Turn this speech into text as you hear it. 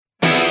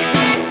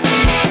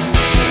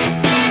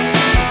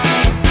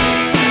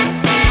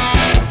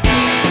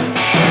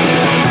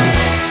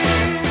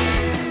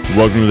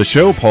Welcome to the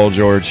show. Paul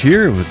George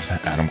here with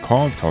Adam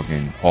Conk,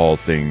 talking all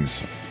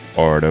things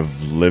art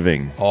of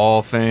living.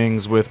 All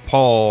things with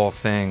Paul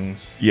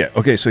things. Yeah,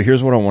 okay, so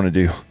here's what I want to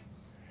do.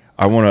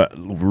 I want to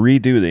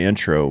redo the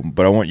intro,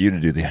 but I want you to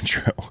do the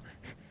intro.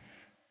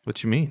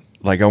 What you mean?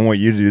 Like, I want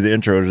you to do the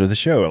intro to the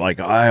show.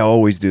 Like, I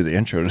always do the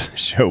intro to the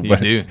show. You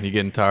do? You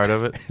getting tired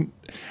of it?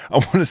 I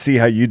want to see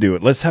how you do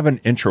it. Let's have an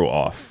intro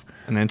off.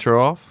 An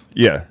intro off?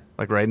 Yeah.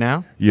 Like right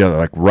now? Yeah,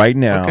 like right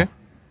now. Okay.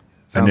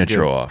 Sounds an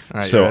intro good. off.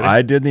 Right, So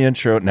I did the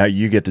intro. Now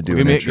you get to do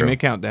an intro. Give me a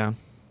countdown.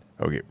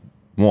 Okay.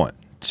 1,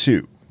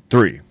 2,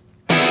 3.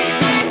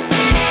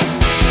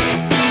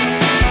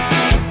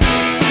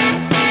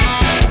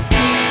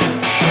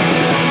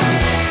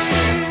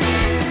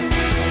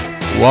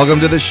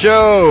 Welcome to the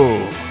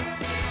show.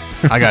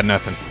 I got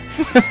nothing.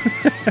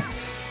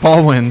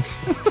 Paul wins.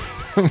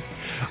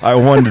 I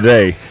won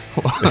today.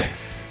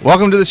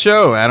 Welcome to the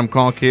show. Adam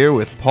Conk here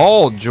with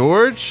Paul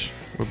George.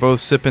 We're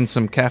both sipping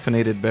some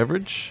caffeinated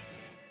beverage,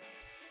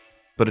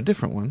 but a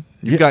different one.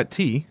 You've got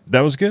tea.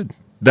 That was good.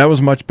 That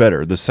was much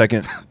better. The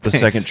second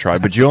try,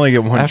 but you only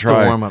get one I have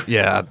try. to warm up.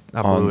 Yeah,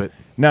 I blew it.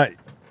 Now,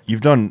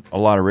 you've done a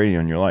lot of radio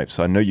in your life,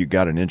 so I know you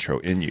got an intro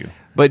in you.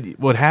 But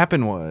what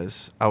happened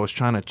was I was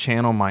trying to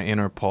channel my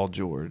inner Paul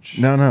George.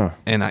 No.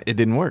 And it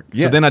didn't work.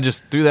 Yeah. So then I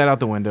just threw that out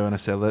the window and I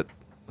said,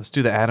 let's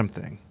do the Adam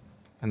thing.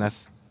 And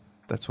that's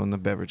when the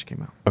beverage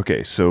came out.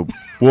 Okay, so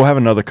we'll have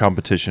another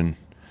competition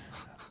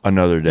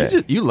another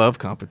day. You love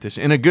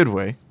competition in a good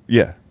way.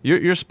 Yeah.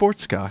 You're a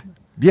sports guy.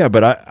 Yeah,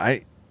 but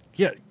I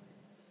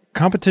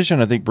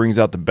competition I think brings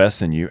out the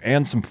best in you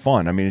and some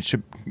fun. I mean, it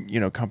should,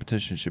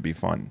 competition should be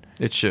fun.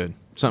 It should.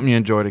 Something you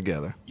enjoy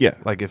together. Yeah.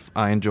 Like if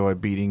I enjoy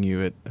beating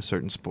you at a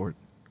certain sport.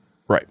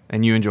 Right.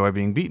 And you enjoy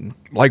being beaten.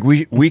 Like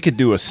we could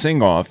do a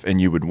sing-off and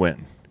you would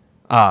win.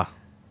 Yeah.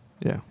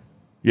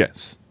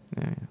 Yes.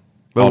 Yeah.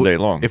 All day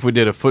long. If we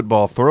did a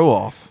football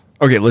throw-off.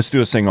 Okay, let's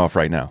do a sing-off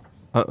right now.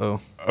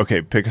 Uh-oh.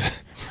 Okay, pick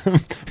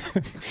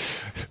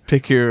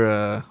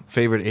your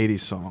favorite 80s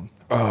song.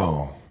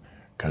 Oh,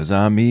 'cause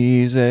I'm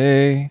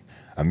easy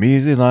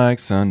like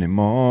Sunday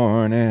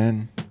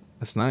morning.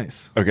 That's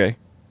nice. Okay.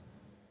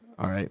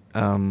 All right.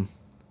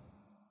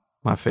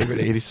 My favorite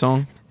 80s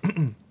song.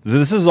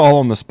 This is all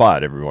on the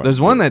spot, everyone. There's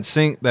one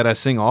that I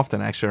sing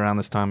often, actually, around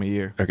this time of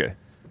year. Okay.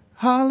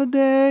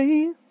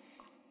 Holiday.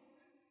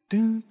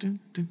 Do, do,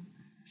 do.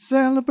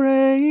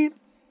 Celebrate.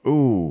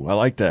 Ooh, I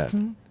like that.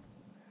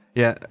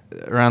 Yeah,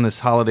 around this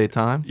holiday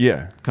time.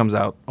 Yeah. Comes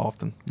out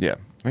often. Yeah.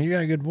 Well, you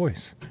got a good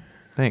voice.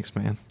 Thanks,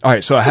 man. All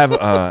right, so I have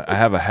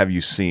a have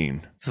you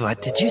seen?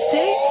 What did you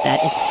say?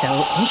 That is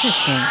so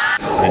interesting.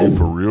 Are you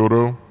for real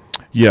though?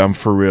 Yeah, I'm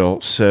for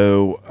real.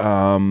 So,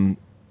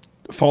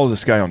 follow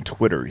this guy on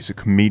Twitter. He's a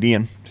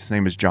comedian. His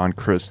name is John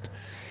Christ.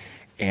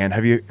 And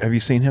have you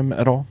seen him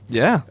at all?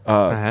 Yeah,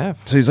 I have.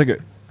 So he's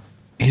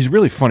he's a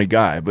really funny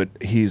guy, but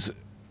he's,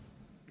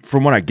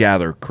 from what I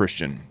gather,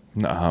 Christian.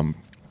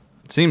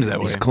 Seems that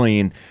way. He's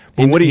clean.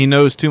 But he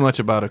knows too much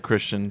about a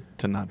Christian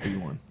to not be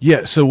one.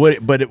 Yeah. So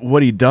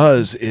what he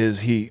does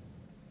is a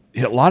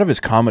lot of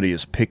his comedy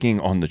is picking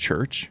on the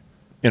church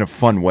in a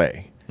fun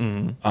way.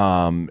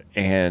 Mm-hmm.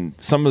 And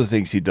some of the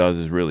things he does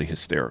is really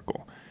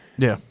hysterical.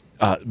 Yeah.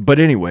 But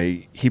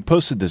anyway, he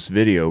posted this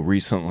video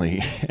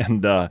recently,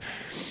 and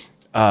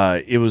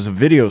it was a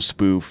video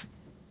spoof,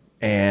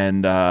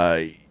 and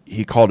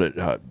he called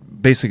it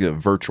basically a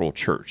virtual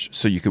church.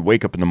 So you could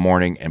wake up in the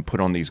morning and put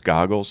on these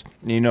goggles.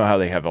 You know how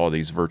they have all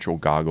these virtual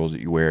goggles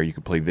that you wear. You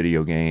could play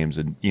video games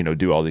and,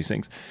 do all these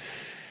things.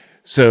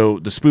 So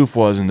the spoof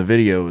was, in the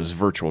video, is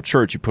virtual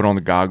church. You put on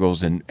the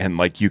goggles and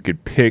like you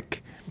could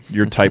pick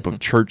your type of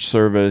church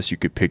service. You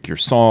could pick your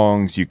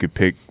songs. You could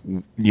pick,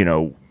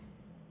 your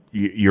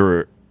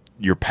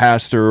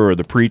pastor or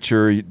the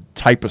preacher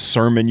type of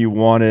sermon you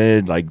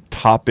wanted, like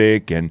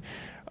topic, and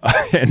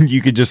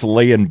you could just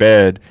lay in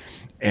bed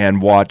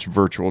and watch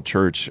virtual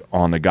church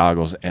on the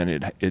goggles,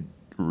 and it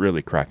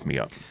really cracked me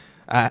up.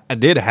 I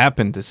did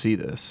happen to see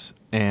this,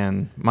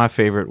 and my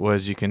favorite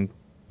was you can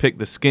pick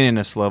the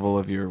skinniness level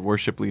of your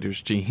worship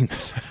leader's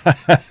jeans.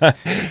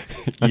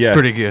 That's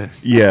pretty good.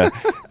 Yeah.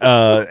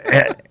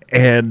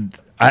 And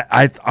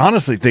I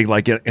honestly think,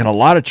 like, in a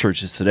lot of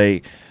churches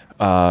today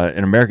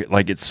in America,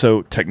 like, it's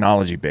so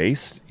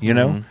technology-based,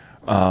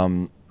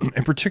 and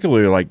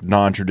particularly, like,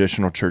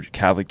 non-traditional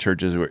Catholic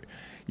churches where,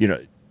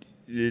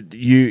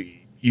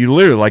 you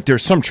literally, like,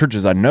 there's some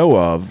churches I know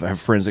of, I have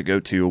friends that go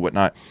to or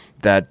whatnot,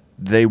 that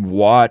they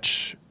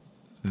watch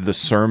the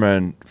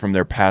sermon from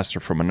their pastor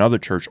from another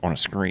church on a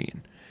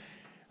screen.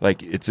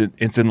 Like, it's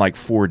in like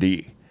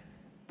 4D.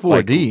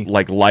 4D?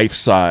 Like life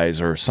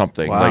size or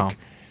something. Wow. Like,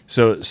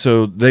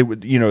 so they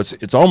would,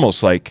 it's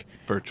almost like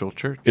virtual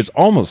church. It's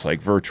almost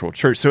like virtual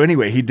church. So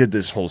anyway, he did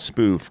this whole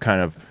spoof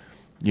kind of,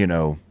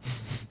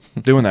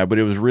 doing that, but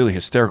it was really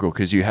hysterical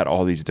because you had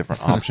all these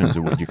different options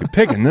of what you could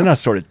pick. And then I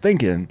started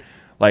thinking,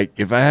 like,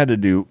 if I had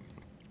a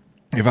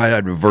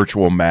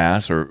virtual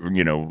mass or,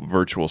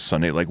 virtual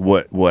Sunday, like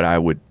what I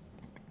would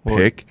pick. What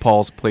would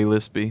Paul's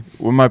playlist be?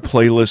 What would my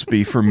playlist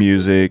be for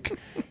music?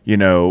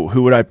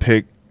 Who would I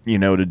pick,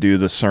 to do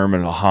the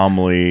sermon, a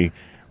homily.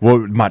 What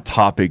would my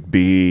topic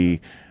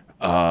be?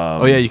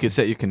 You could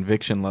set your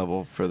conviction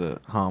level for the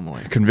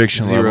homily.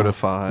 Conviction 0 level. to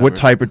 5. What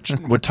type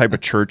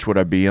of church would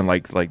I be in?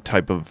 Like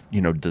type of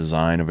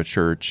design of a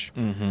church.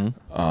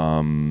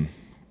 Mm-hmm.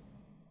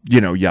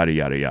 Yada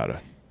yada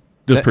yada.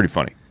 It's pretty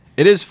funny.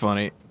 It is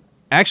funny.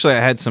 Actually, I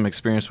had some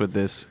experience with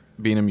this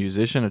being a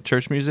musician, a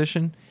church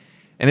musician,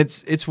 and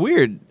it's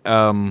weird.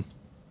 When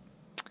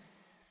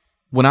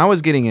I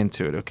was getting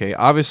into it, okay,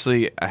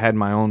 obviously I had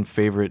my own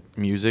favorite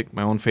music,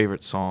 my own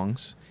favorite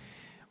songs,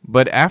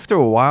 but after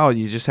a while,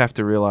 you just have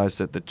to realize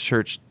that the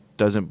church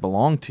doesn't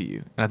belong to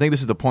you. And I think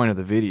this is the point of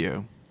the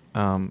video.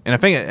 And I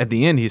think at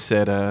the end he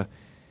said,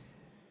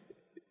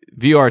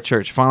 VR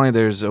church, finally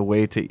there's a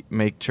way to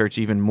make church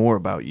even more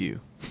about you.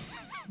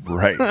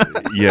 Right.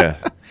 Yeah.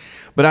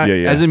 But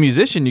as a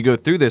musician, you go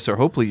through this, or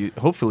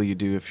hopefully you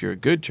do if you're a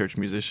good church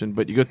musician,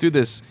 but you go through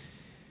this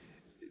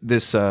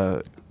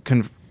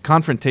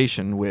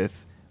confrontation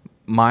with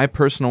my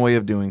personal way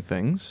of doing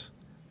things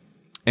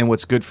and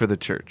what's good for the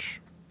church.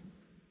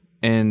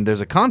 And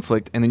there's a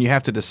conflict, and then you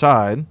have to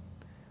decide,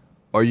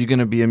 are you going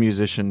to be a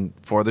musician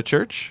for the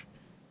church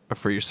or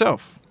for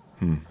yourself?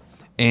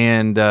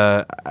 And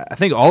I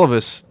think all of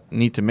us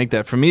need to make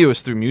that. For me, it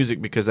was through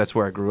music because that's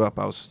where I grew up.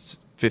 I was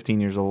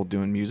 15 years old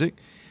doing music.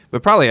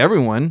 But probably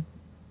everyone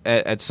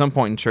at some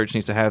point in church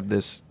needs to have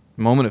this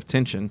moment of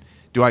tension.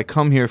 Do I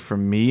come here for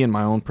me and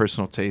my own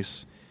personal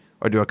tastes,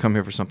 or do I come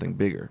here for something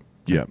bigger?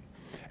 Yeah.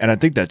 And I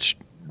think that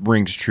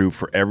rings true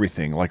for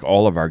everything, like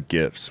all of our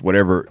gifts,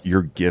 whatever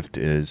your gift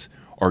is,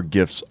 our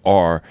gifts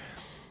are.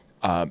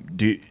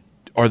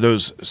 Are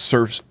those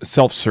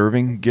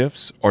self-serving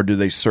gifts, or do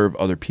they serve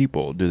other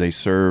people? Do they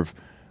serve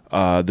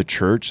the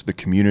church, the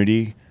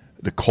community,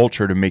 the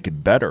culture to make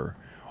it better?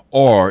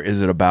 Or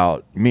is it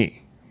about me?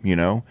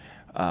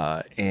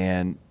 I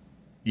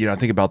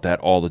think about that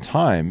all the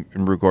time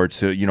in regards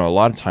to, a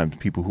lot of times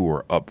people who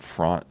are up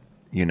front,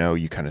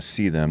 you kind of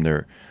see them,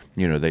 they're,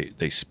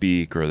 they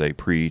speak or they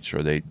preach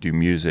or they do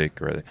music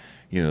or,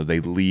 they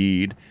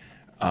lead.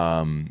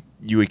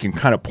 You can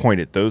kind of point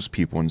at those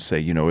people and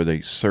say, are they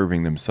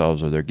serving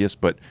themselves or their gifts?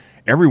 But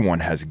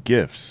everyone has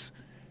gifts,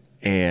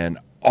 and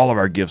all of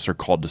our gifts are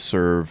called to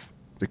serve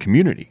the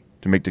community,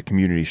 to make the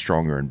community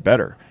stronger and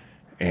better,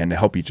 and to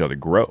help each other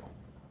grow,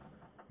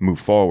 move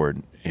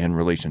forward in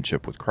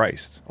relationship with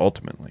Christ,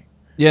 ultimately.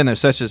 Yeah, and there's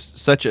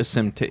such a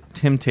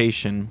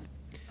temptation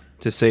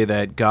to say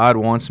that God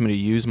wants me to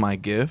use my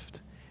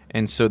gift,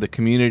 and so the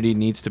community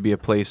needs to be a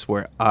place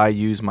where I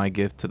use my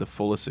gift to the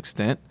fullest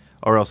extent,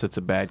 or else it's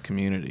a bad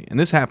community. And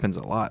this happens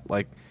a lot.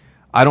 Like,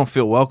 I don't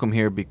feel welcome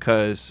here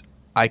because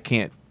I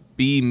can't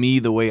be me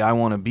the way I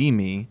want to be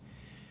me.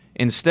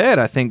 Instead,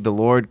 I think the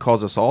Lord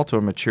calls us all to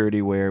a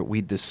maturity where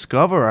we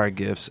discover our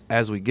gifts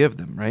as we give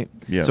them, right?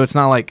 Yeah. So it's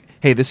not like,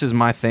 hey, this is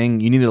my thing.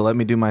 You need to let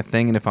me do my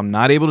thing. And if I'm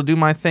not able to do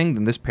my thing,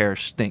 then this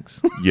parish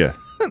stinks. Yeah.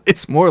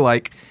 It's more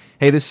like,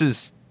 hey, these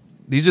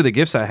are the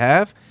gifts I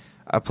have.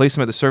 I place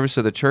them at the service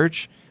of the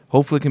church.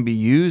 Hopefully it can be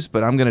used,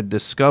 but I'm going to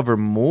discover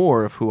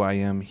more of who I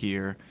am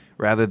here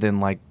rather than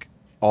like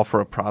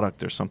offer a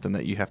product or something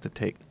that you have to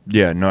take.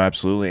 Yeah, no,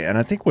 absolutely. And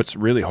I think what's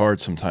really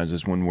hard sometimes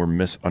is when we're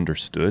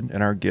misunderstood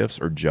in our gifts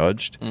or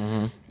judged,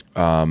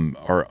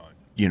 or,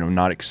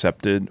 not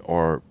accepted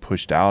or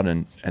pushed out.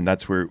 And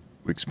that's where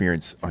we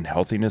experience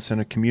unhealthiness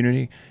in a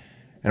community.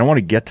 And I want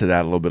to get to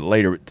that a little bit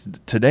later.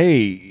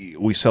 Today,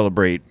 we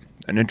celebrate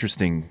an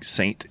interesting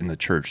saint in the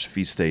church,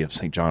 feast day of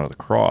St. John of the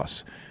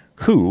Cross,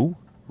 who,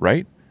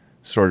 right,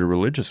 started a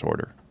religious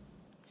order.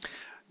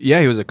 Yeah,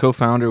 he was a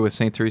co-founder with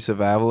St. Teresa of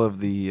Avila of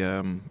the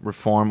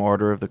Reform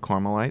Order of the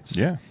Carmelites.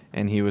 Yeah.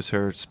 And he was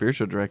her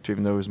spiritual director,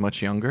 even though he was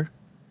much younger.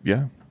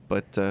 Yeah.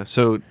 But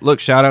so, look,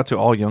 shout out to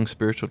all young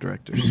spiritual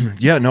directors.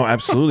 Yeah, no,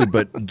 absolutely.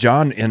 But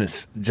John,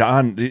 this is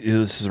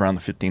around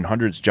the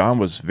 1500s, John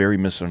was very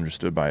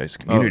misunderstood by his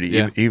community.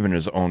 Oh, yeah. Even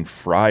his own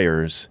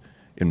friars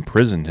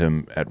imprisoned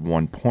him at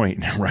one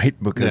point, right?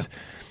 Because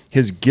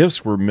his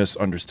gifts were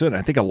misunderstood. And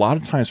I think a lot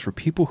of times for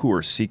people who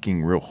are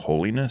seeking real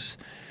holiness,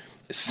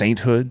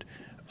 sainthood,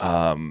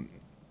 a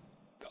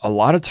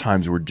lot of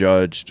times we're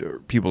judged, or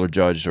people are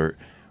judged, or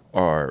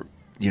are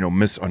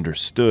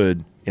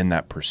misunderstood in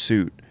that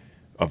pursuit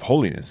of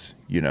holiness.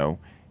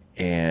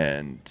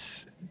 And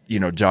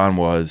John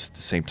was at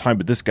the same time,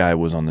 but this guy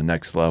was on the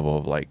next level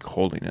of like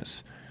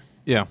holiness.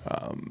 Yeah.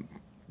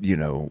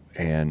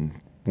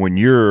 And when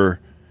you're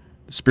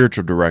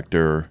spiritual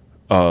director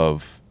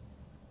of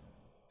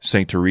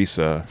Saint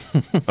Teresa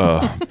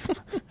of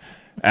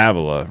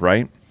Avila,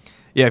 right?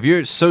 Yeah, if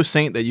you're so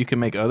saint that you can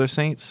make other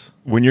saints.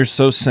 When you're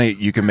so saint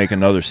you can make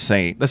another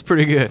saint. That's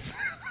pretty good.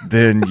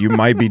 Then you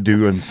might be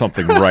doing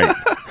something right.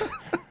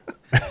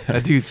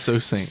 That dude's so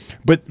saint.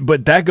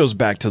 But that goes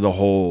back to the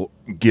whole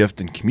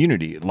gift and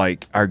community.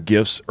 Like, our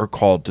gifts are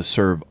called to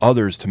serve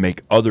others, to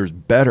make others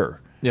better,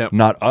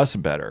 not us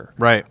better.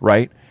 Right.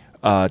 Right?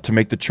 To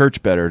make the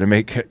church better, to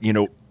make,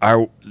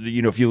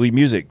 if you lead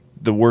music,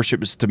 the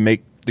worship is to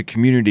make the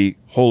community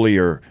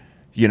holier,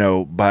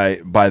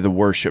 by the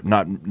worship,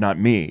 not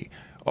me,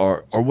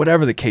 or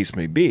whatever the case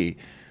may be.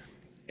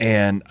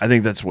 And I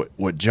think that's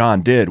what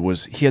John did,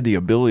 was he had the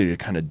ability to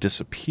kind of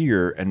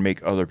disappear and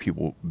make other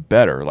people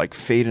better, like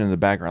fade into the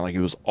background, like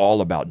it was all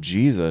about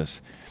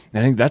Jesus.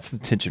 And I think that's the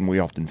tension we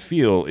often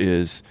feel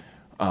is,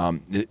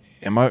 am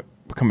I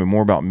becoming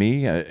more about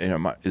me?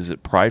 Is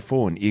it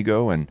prideful and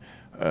ego? And,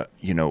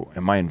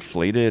 am I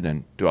inflated?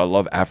 And do I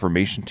love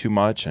affirmation too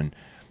much? And,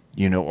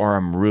 or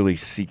I'm really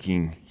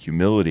seeking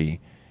humility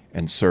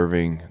and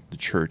serving the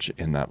church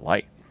in that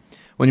light.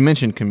 When you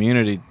mentioned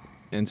community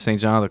in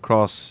St. John of the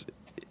Cross,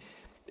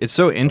 it's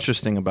so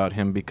interesting about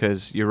him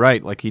because you're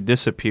right. Like, he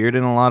disappeared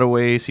in a lot of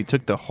ways. He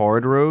took the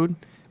hard road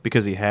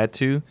because he had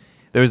to.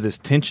 There was this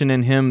tension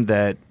in him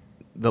that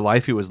the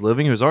life he was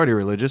living, he was already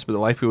religious, but the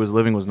life he was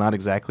living was not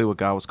exactly what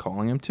God was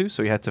calling him to.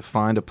 So he had to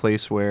find a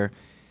place where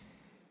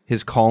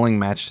his calling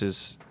matched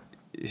his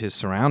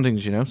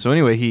surroundings, So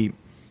anyway, he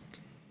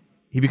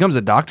becomes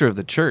a doctor of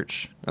the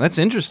church. And that's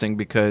interesting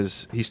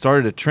because he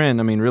started a trend.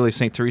 I mean, really,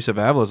 St. Teresa of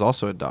Avila is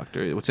also a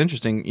doctor. What's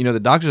interesting, the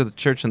doctors of the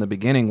church in the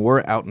beginning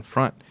were out in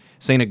front.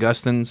 St.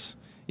 Augustine's,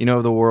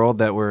 of the world,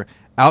 that were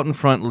out in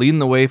front leading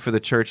the way for the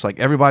church. Like,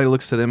 everybody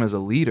looks to them as a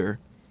leader.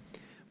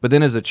 But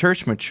then as the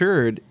church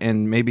matured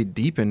and maybe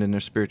deepened in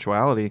their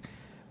spirituality,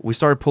 we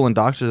started pulling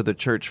doctors of the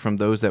church from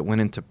those that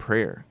went into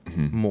prayer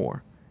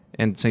more.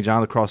 And St. John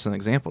of the Cross is an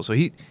example. So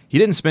he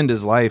didn't spend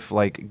his life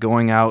like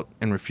going out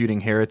and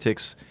refuting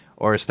heretics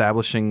or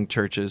establishing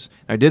churches.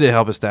 Now, he did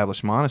help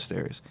establish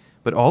monasteries.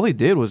 But all he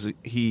did was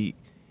he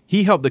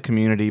helped the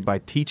community by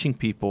teaching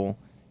people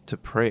to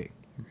pray.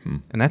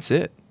 And that's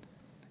it.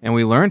 And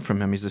we learned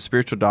from him. He's the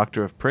spiritual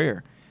doctor of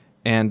prayer.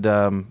 And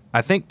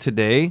I think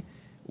today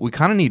we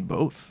kind of need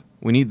both.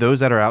 We need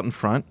those that are out in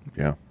front.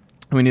 Yeah.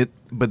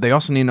 But they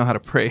also need to know how to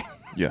pray.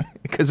 Yeah.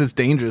 Because it's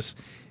dangerous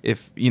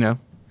if.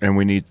 And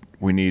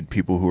we need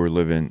people who are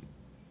living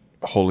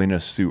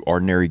holiness through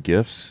ordinary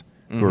gifts,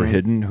 who are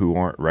hidden, who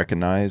aren't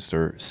recognized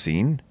or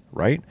seen,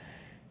 right?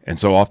 And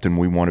so often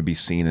we want to be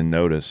seen and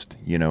noticed,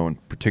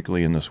 and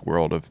particularly in this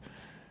world of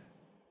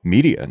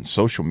media and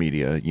social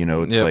media,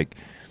 it's like,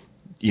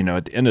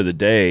 at the end of the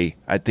day,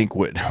 I think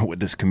what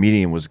this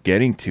comedian was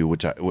getting to,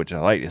 which I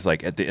like, is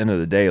like, at the end of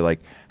the day,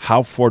 like,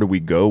 how far do we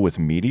go with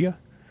media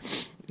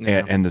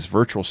and this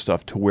virtual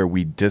stuff to where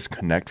we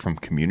disconnect from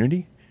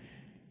community?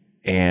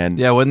 And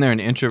wasn't there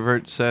an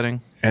introvert setting?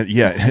 And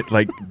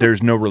like,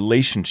 there's no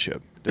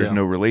relationship. There's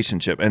no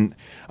relationship. And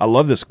I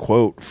love this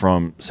quote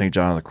from St.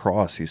 John of the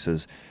Cross. He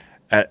says,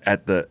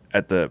 at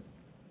the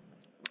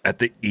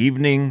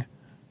evening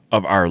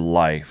of our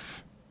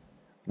life,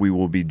 we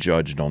will be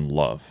judged on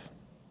love.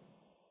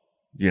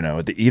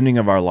 At the evening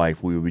of our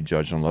life, we will be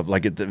judged on love.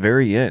 Like, at the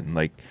very end,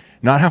 like,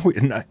 not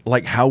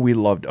how we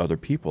loved other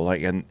people.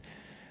 Like, and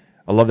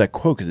I love that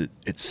quote because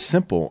it's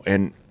simple.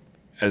 And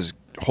as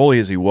holy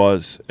as he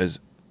was, as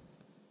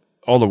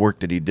all the work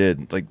that he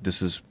did, like,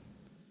 this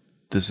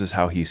is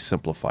how he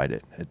simplified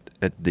it.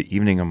 At the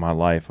evening of my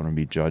life, I'm going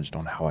to be judged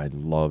on how I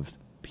loved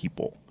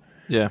people.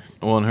 Yeah.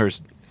 Well, and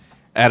hers.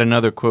 Add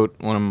another quote,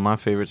 one of my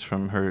favorites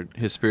from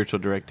his spiritual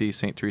directee,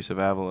 St. Teresa of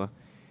Avila.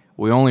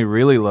 We only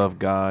really love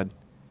God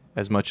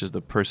as much as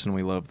the person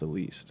we love the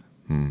least.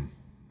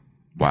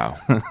 Wow.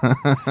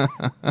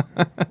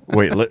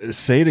 Wait,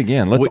 say it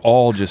again. Let's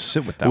all just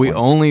sit with that We one.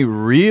 only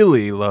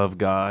really love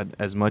God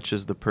as much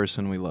as the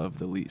person we love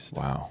the least.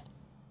 Wow.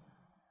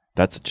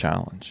 That's a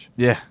challenge.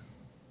 Yeah.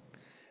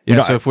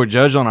 So if we're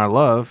judged on our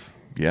love,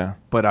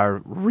 but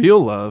our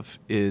real love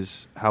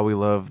is how we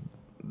love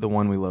the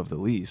one we love the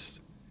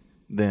least,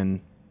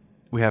 then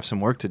we have some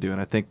work to do.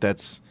 And I think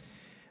that's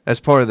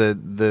part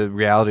of the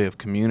reality of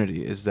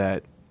community, is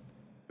that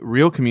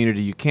real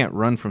community, you can't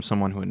run from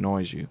someone who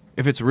annoys you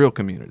if it's real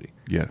community.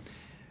 Yeah.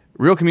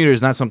 Real community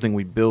is not something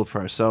we build for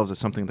ourselves.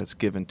 It's something that's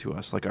given to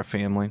us, like our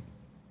family,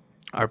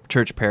 our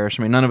church parish.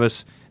 I mean, none of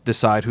us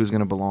decide who's going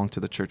to belong to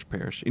the church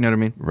parish. You know what I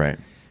mean? Right.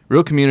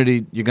 Real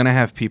community, you're going to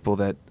have people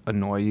that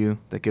annoy you,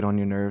 that get on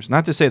your nerves.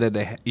 Not to say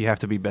that you have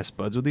to be best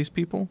buds with these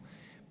people,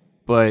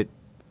 but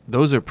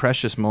those are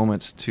precious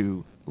moments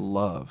to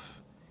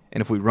love.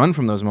 And if we run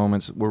from those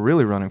moments, we're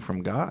really running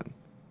from God.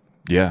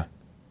 Yeah.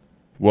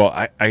 Well,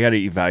 I got to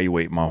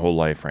evaluate my whole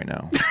life right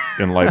now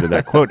in light of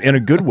that quote, in a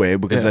good way,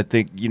 because I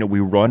think, we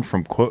run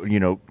from quotes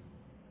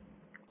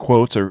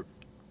or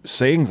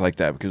sayings like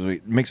that because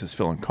it makes us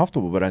feel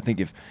uncomfortable. But I think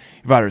if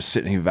I were to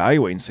sit and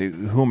evaluate and say,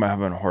 who am I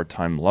having a hard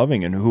time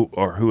loving, and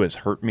who has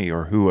hurt me,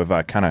 or who have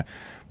I kind of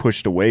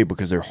pushed away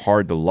because they're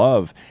hard to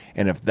love,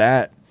 and if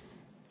that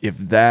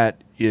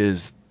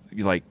is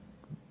like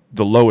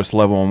the lowest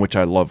level on which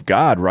I love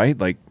God, right?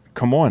 Like,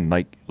 come on,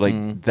 like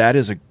that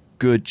is a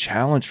good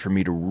challenge for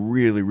me to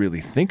really,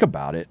 really think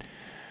about it,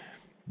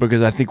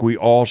 because I think we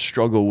all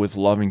struggle with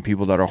loving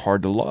people that are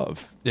hard to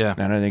love. Yeah.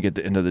 And I think at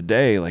the end of the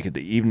day, like at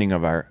the evening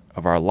of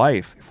our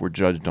life, if we're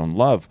judged on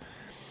love,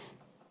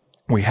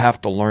 we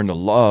have to learn to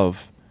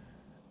love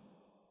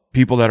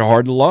people that are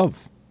hard to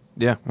love.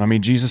 Yeah. I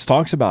mean, Jesus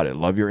talks about it.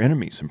 Love your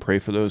enemies and pray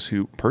for those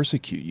who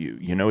persecute you.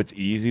 It's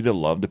easy to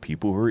love the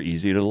people who are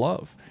easy to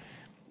love.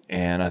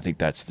 And I think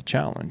that's the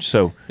challenge.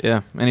 So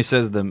Yeah, and he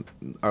says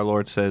our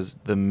Lord says,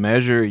 the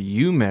measure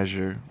you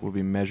measure will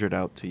be measured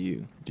out to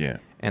you. yeah,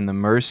 And the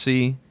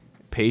mercy,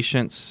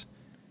 patience,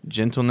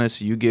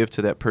 gentleness you give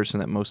to that person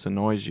that most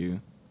annoys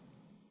you,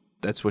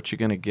 that's what you're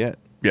going to get.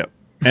 yeah.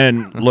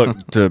 And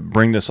look, to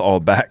bring this all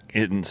back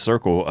in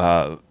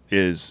circle,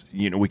 is,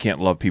 we can't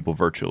love people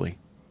virtually.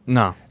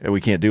 No.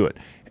 We can't do it.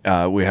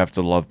 We have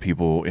to love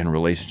people in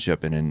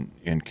relationship and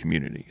in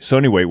community. So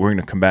anyway, we're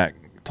going to come back,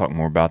 talk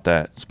more about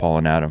that. It's Paul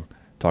and Adam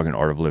talking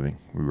Art of Living.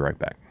 We'll be right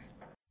back.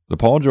 The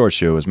Paul George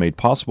Show is made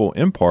possible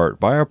in part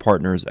by our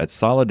partners at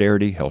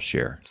Solidarity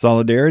HealthShare.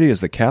 Solidarity is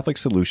the Catholic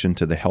solution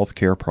to the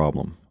healthcare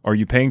problem. Are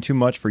you paying too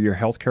much for your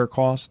healthcare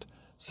cost?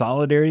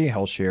 Solidarity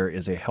HealthShare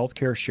is a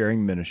healthcare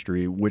sharing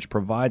ministry which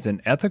provides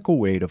an ethical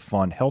way to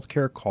fund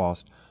healthcare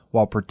costs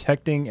while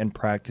protecting and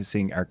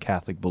practicing our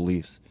Catholic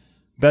beliefs.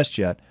 Best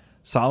yet,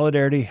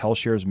 Solidarity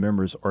HealthShare's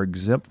members are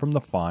exempt from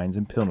the fines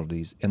and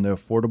penalties in the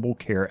Affordable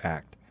Care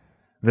Act.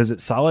 Visit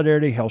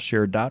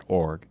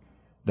solidarityhealthshare.org.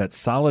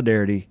 That's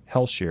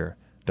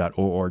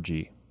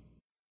solidarityhealthshare.org.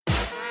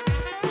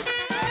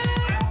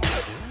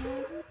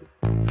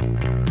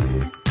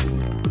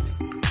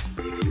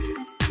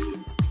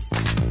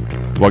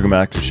 Welcome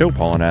back to the show,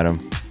 Paul and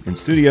Adam in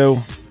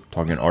studio,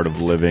 talking Art of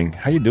Living.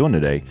 How you doing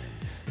today?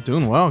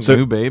 Doing well. So-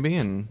 New baby,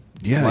 and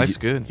life's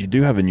good. You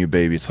do have a new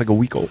baby. It's like a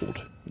week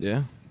old.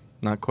 Yeah,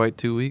 not quite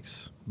 2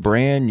 weeks.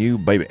 Brand new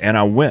baby. And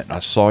I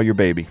saw your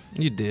baby.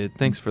 You did.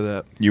 Thanks for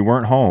that. You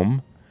weren't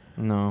home,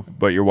 No.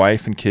 but your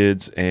wife and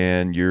kids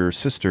and your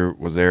sister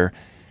was there,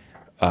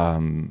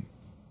 and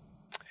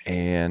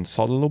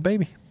saw the little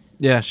baby.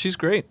 Yeah, she's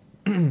great.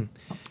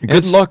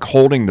 Good luck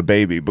holding the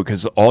baby,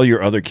 because all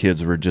your other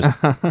kids were just,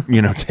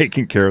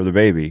 taking care of the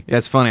baby. Yeah,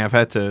 it's funny. I've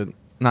had to,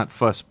 not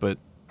fuss, but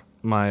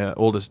my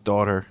oldest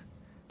daughter,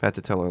 I've had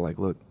to tell her, like,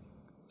 look,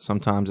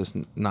 sometimes it's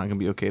not going to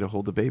be okay to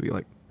hold the baby.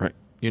 Like, Right.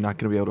 you're not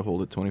going to be able to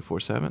hold it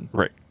 24/7.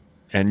 Right.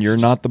 And you're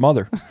not the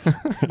mother.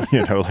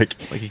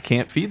 Like, you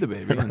can't feed the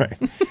baby. Right.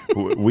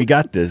 We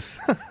got this,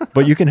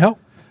 but you can help.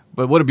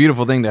 But what a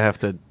beautiful thing to have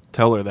to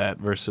tell her that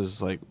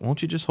versus, like,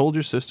 won't you just hold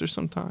your sister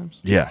sometimes?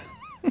 Yeah.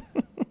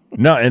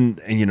 No, and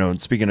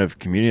speaking of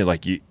community,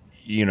 like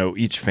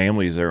each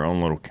family is their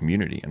own little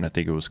community, and I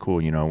think it was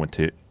cool. I went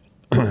to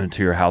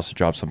to your house to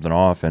drop something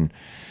off, and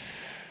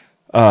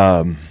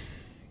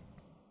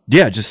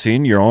just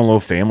seeing your own little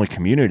family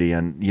community.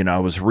 And I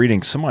was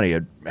reading, somebody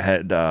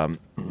had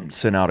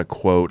sent out a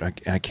quote.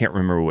 I can't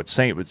remember what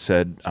saint, but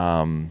said,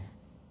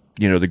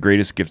 the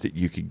greatest gift that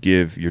you could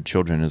give your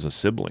children is a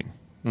sibling.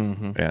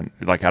 Mm-hmm. And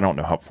like, I don't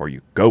know how far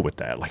you go with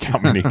that, like how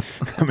many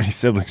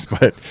siblings,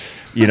 but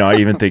I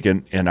even think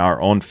in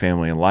our own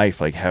family and life,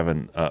 like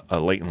having a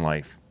late in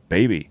life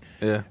baby,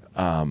 Yeah.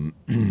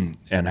 and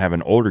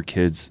having older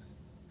kids,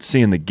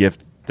 seeing the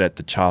gift that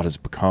the child has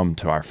become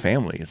to our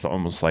family. It's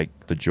almost like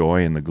the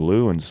joy and the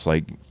glue, and it's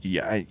like,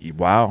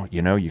 wow,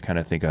 you kind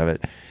of think of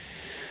it,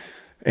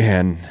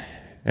 and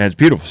it's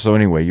beautiful. So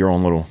anyway, your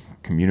own little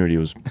community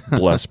was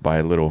blessed by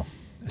a little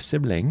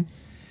sibling.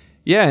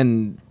 Yeah,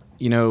 and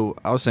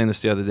I was saying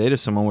this the other day to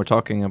someone. We're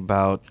talking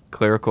about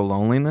clerical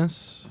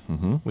loneliness,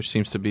 which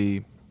seems to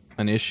be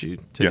an issue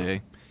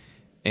today.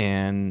 Yeah.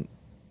 And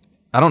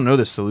I don't know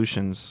the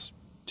solutions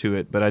to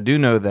it, but I do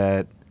know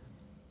that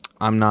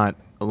I'm not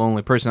a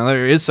lonely person. Now,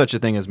 there is such a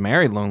thing as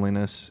married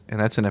loneliness, and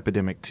that's an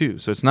epidemic too.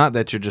 So it's not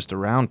that you're just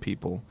around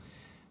people,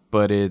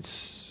 but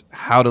it's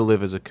how to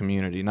live as a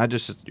community. Not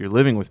just you're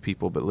living with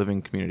people, but living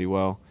in community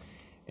well.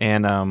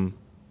 And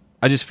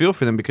I just feel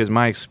for them, because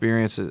my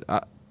experience is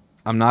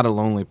I'm not a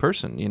lonely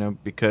person,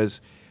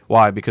 because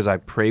why? Because I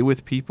pray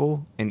with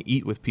people and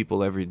eat with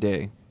people every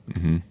day.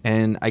 Mm-hmm.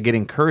 And I get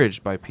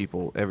encouraged by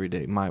people every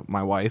day.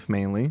 My wife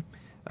mainly,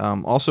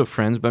 also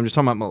friends, but I'm just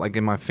talking about like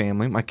in my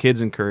family. My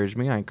kids encourage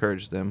me. I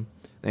encourage them.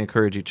 They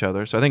encourage each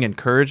other. So I think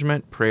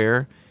encouragement,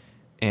 prayer,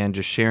 and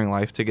just sharing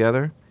life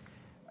together,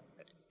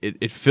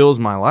 it fills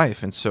my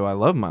life. And so I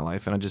love my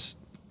life. And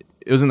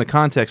it was in the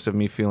context of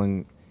me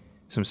feeling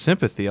some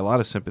sympathy, a lot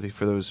of sympathy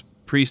for those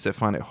priests that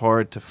find it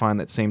hard to find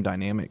that same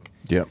dynamic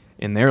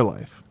in their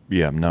life.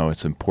 Yeah, no,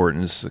 it's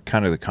important. This is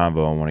kind of the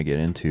convo I want to get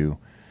into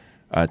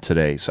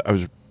today. So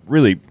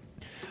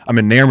I'm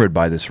enamored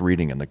by this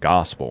reading in the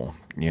gospel,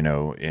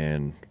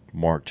 in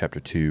Mark chapter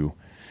 2.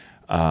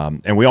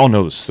 And we all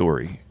know the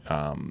story.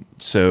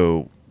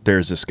 So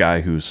there's this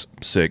guy who's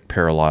sick,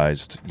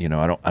 paralyzed. I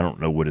don't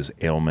know what his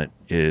ailment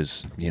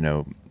is,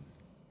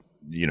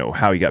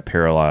 how he got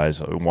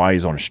paralyzed, why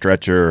he's on a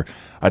stretcher.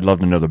 I'd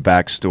love to know the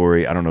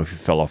backstory. I don't know if he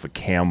fell off a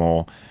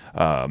camel.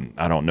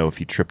 I don't know if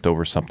he tripped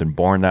over something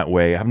born that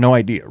way. I have no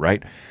idea,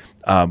 right?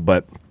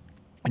 But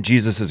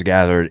Jesus is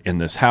gathered in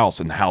this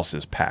house, and the house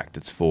is packed.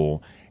 It's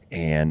full.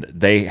 And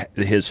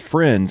his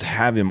friends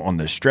have him on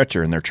the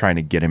stretcher, and they're trying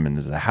to get him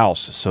into the house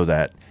so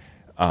that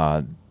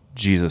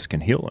Jesus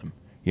can heal him.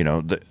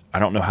 I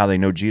don't know how they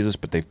know Jesus,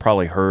 but they've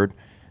probably heard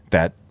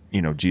that,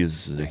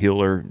 Jesus is a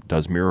healer,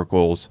 does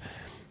miracles,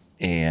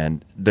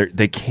 and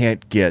they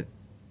can't get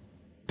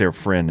their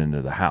friend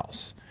into the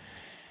house.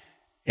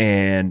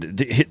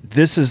 And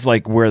this is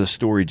like where the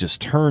story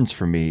just turns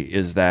for me,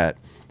 is that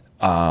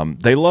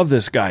they love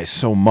this guy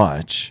so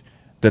much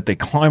that they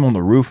climb on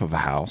the roof of a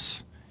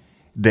house.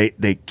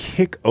 They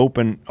kick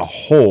open a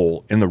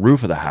hole in the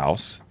roof of the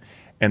house,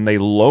 and they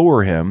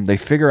lower him. They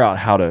figure out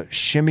how to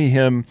shimmy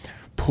him,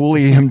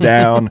 pulley him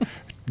down,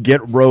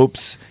 get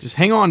ropes. Just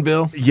hang on,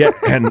 Bill. Yeah,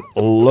 and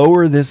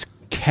lower this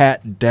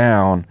cat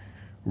down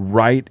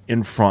right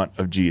in front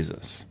of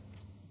Jesus.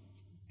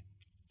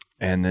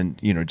 And then,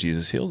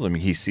 Jesus heals them.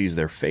 He sees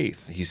their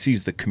faith. He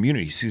sees the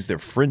community. He sees their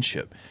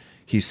friendship.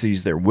 He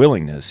sees their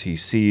willingness. He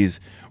sees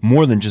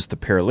more than just the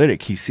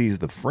paralytic. He sees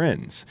the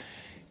friends.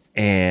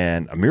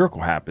 And a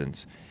miracle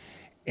happens.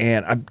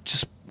 And I've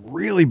just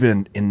really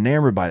been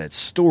enamored by that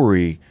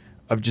story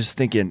of just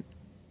thinking,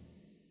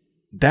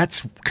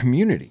 that's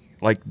community.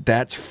 Like,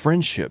 that's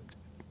friendship.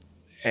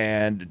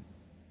 And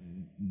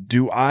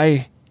do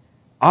I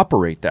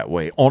operate that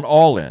way on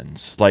all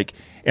ends? Like,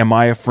 am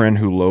I a friend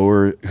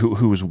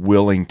who is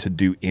willing to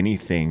do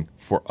anything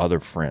for other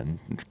friend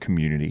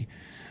community?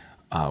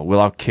 Will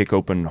I kick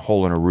open a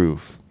hole in a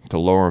roof to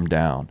lower them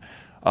down?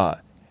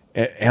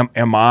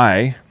 Am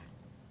I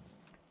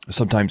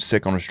sometimes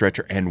sick on a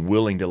stretcher and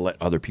willing to let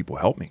other people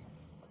help me?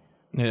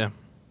 Yeah,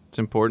 it's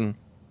important.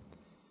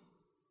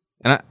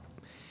 And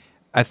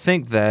I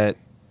think that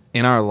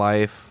in our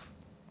life,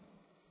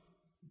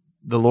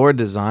 the Lord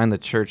designed the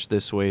church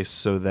this way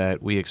so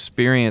that we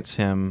experience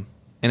Him.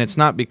 And it's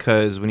not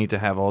because we need to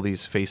have all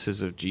these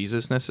faces of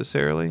Jesus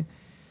necessarily,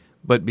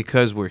 but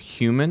because we're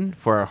human.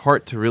 For our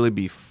heart to really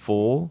be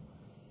full,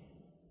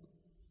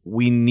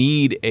 we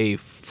need a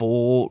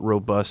full,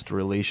 robust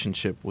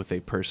relationship with a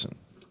person.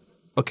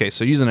 Okay,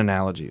 so use an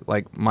analogy,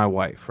 like my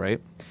wife,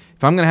 right?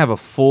 If I'm going to have a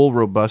full,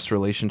 robust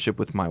relationship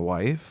with my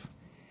wife,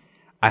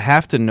 I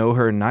have to know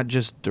her not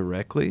just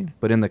directly,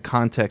 but in the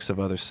context of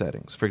other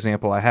settings. For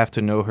example, I have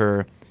to know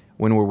her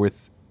when we're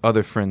with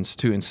other friends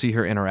too and see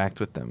her interact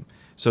with them.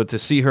 So to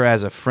see her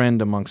as a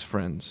friend amongst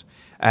friends,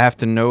 I have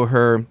to know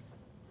her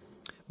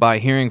by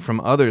hearing from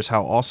others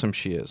how awesome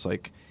she is.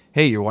 Like,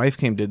 hey, your wife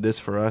did this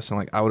for us, and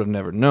like, I would have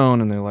never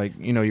known. And they're like,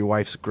 your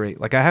wife's great.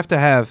 Like, I have to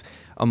have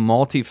a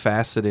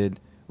multifaceted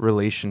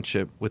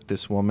relationship with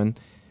this woman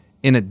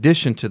in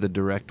addition to the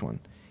direct one.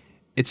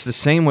 It's the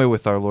same way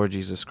with our Lord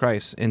Jesus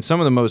Christ. And some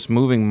of the most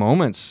moving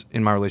moments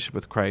in my relationship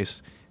with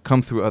Christ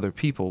come through other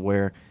people,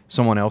 where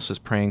someone else is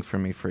praying for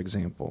me, for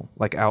example,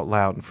 like out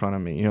loud in front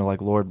of me,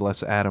 like Lord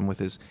bless Adam with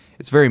his,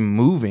 it's very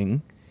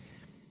moving,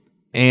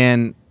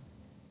 and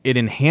it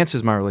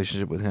enhances my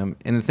relationship with him.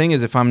 And the thing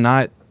is, if I'm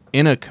not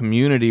in a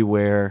community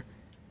where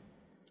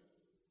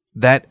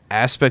that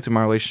aspect of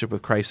my relationship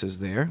with Christ is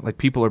there, like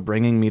people are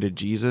bringing me to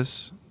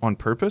Jesus on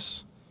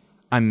purpose,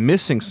 I'm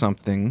missing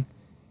something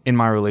in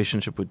my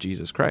relationship with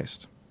Jesus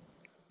Christ.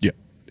 Yeah.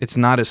 It's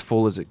not as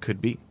full as it could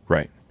be.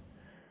 Right.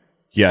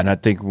 Yeah, and I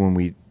think when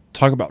we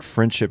talk about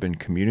friendship and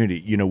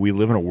community, we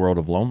live in a world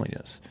of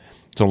loneliness.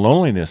 So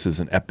loneliness is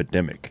an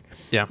epidemic.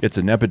 Yeah. It's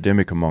an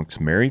epidemic amongst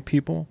married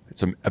people.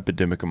 It's an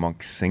epidemic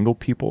amongst single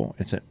people.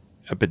 It's an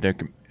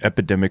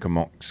epidemic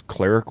amongst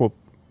clerical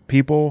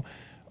people.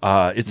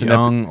 It's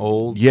young,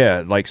 old.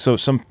 Yeah, like so.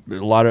 A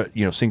lot of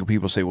single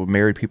people say, well,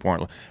 married people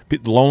aren't.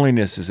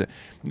 Loneliness is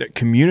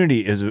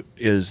community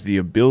is the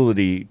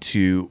ability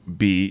to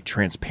be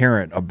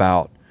transparent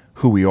about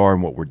who we are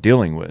and what we're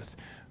dealing with.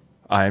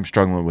 I am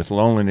struggling with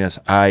loneliness.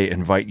 I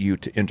invite you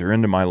to enter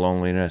into my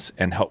loneliness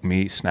and help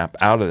me snap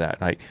out of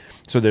that.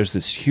 So there's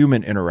this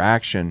human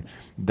interaction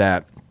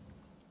that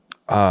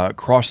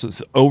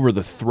crosses over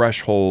the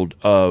threshold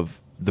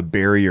of the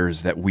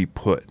barriers that we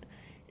put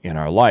in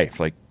our life.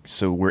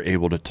 So we're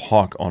able to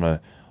talk on a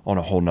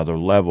whole nother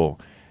level.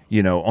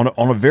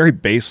 On a very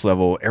base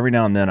level, every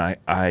now and then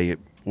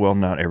well,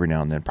 not every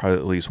now and then, probably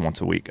at least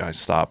once a week, I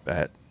stop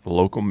at the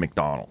local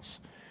McDonald's,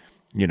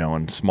 in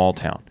a small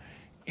town.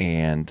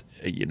 And,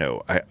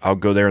 I'll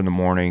go there in the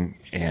morning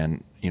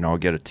and, I'll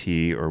get a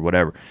tea or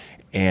whatever.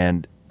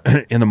 And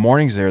in the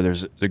mornings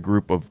there's a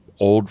group of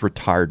old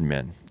retired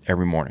men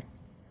every morning.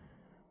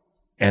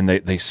 And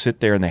they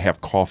sit there and they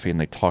have coffee and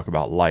they talk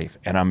about life.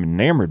 And I'm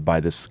enamored by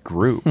this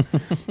group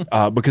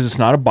because it's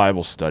not a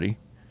Bible study.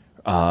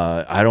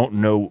 I don't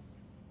know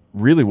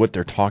really what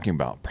they're talking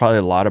about. Probably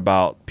a lot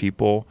about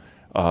people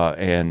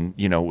and,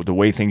 the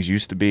way things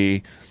used to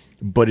be.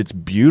 But it's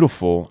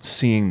beautiful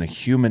seeing the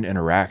human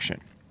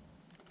interaction.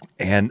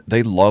 And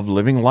they love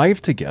living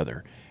life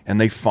together. And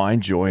they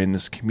find joy in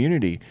this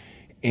community.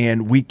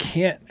 And we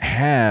can't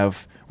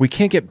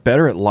get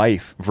better at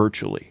life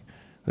virtually.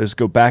 Let's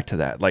go back to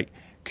that.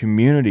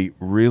 Community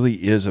really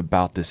is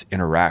about this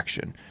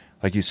interaction.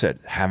 Like you said,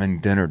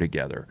 having dinner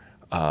together,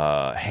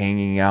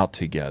 hanging out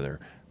together,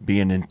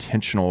 being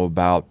intentional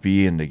about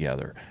being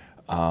together.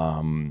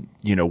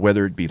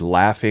 Whether it be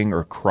laughing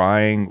or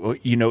crying,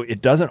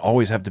 it doesn't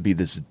always have to be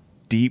this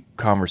deep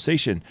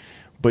conversation,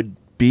 but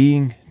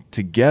being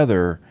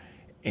together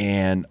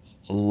and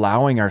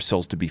allowing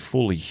ourselves to be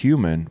fully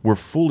human. We're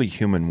fully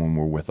human when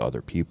we're with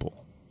other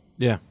people.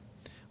 Yeah.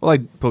 Well,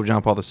 like Pope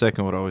John Paul II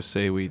would always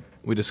say, we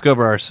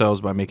discover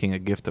ourselves by making a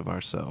gift of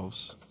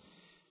ourselves.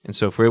 And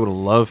so if we're able to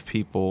love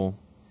people,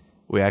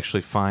 we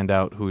actually find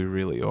out who we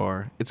really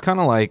are. It's kind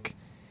of like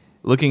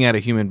looking at a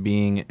human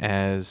being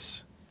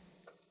as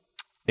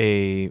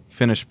a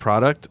finished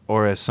product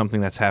or as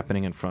something that's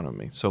happening in front of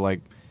me. So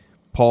like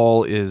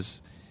Paul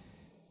is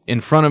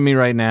in front of me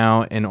right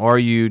now, and are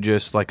you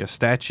just like a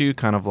statue,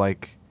 kind of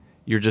like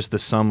you're just the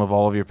sum of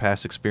all of your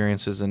past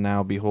experiences and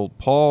now behold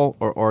Paul,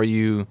 or are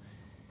you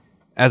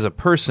as a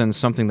person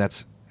something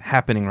that's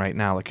happening right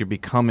now, like you're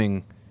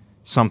becoming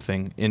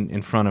something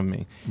in front of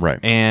me. Right.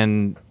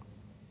 And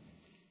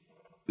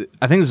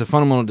I think there's a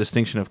fundamental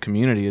distinction of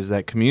community, is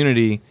that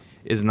community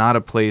is not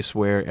a place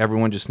where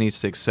everyone just needs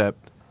to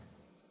accept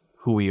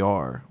who we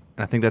are.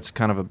 And I think that's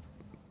kind of a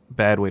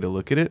bad way to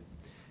look at it,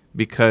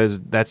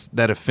 because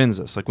that offends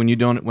us. Like when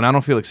I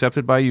don't feel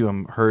accepted by you,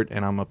 I'm hurt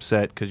and I'm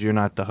upset because you're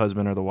not the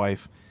husband or the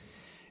wife.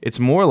 It's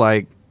more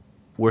like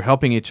we're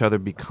helping each other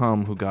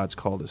become who God's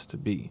called us to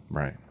be.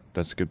 Right.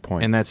 That's a good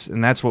point. And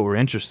that's what we're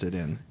interested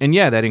in. And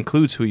yeah, that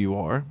includes who you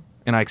are,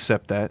 and I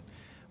accept that.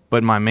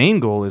 But my main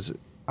goal is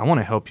I want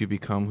to help you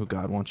become who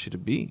God wants you to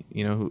be.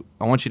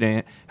 I want you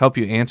to help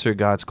you answer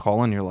God's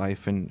call in your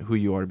life and who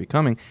you are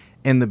becoming.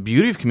 And the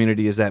beauty of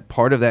community is that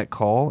part of that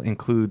call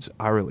includes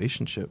our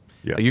relationship.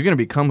 Yeah. Like you're going to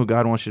become who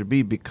God wants you to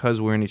be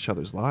because we're in each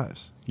other's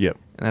lives. Yep.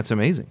 And that's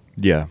amazing.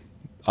 Yeah.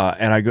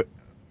 And I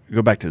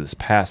go back to this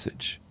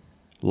passage.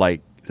 Like,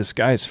 this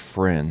guy's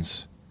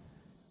friends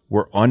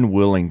were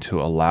unwilling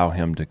to allow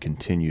him to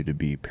continue to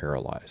be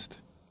paralyzed.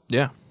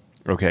 Yeah.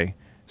 Okay.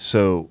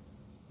 So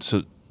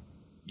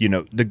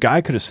the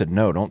guy could have said,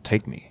 no, don't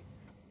take me.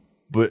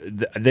 But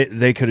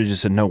they could have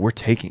just said, no, we're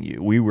taking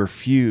you. We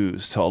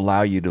refuse to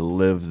allow you to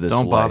live this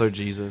life. Don't bother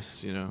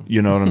Jesus,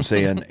 You know what I'm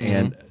saying? Mm-hmm.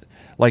 And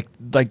like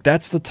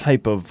that's the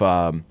type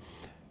of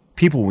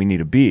people we need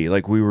to be.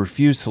 Like, we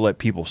refuse to let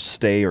people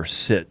stay or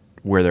sit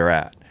where they're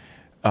at.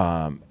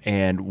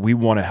 And we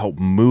want to help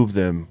move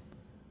them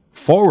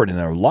forward in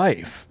their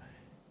life.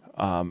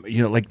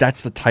 Like,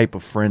 that's the type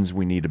of friends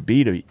we need to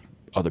be to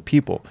other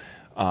people.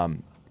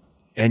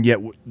 And yet,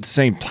 at the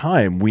same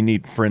time, we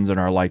need friends in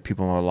our life,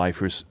 people in our life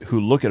who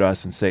look at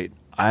us and say,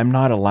 I'm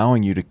not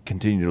allowing you to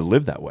continue to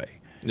live that way.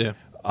 Yeah.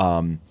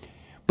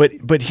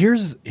 But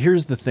here's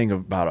the thing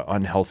about an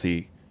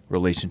unhealthy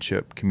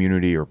relationship,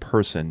 community, or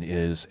person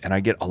is, and I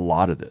get a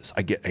lot of this.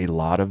 I get a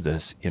lot of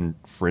this in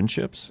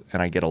friendships,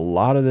 and I get a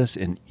lot of this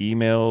in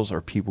emails or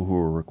people who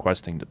are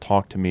requesting to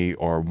talk to me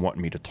or want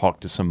me to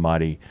talk to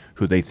somebody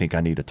who they think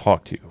I need to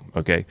talk to,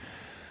 okay?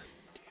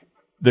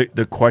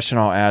 The question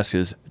I'll ask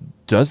is,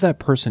 does that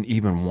person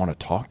even want to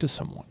talk to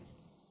someone?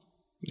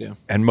 Yeah.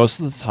 And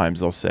most of the times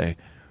they'll say,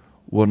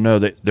 well, no,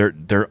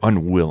 they're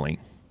unwilling.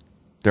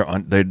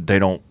 They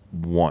don't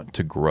want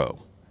to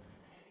grow.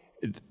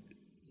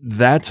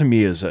 That to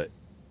me is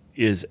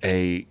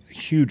a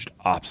huge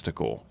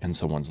obstacle in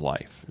someone's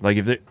life. Like,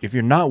 if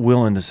you're not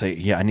willing to say,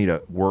 yeah, I need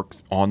to work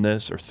on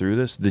this or through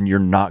this, then you're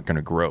not going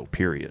to grow,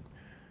 period.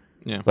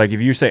 Yeah. Like, if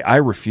you say, I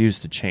refuse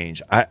to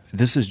change,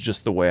 this is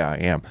just the way I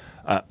am.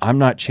 I'm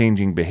not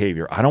changing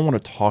behavior. I don't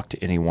want to talk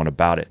to anyone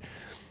about it.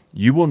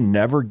 You will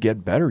never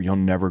get better. You'll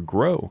never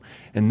grow.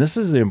 And this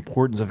is the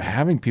importance of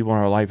having people in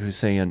our life who's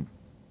saying,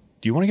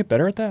 do you want to get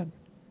better at that?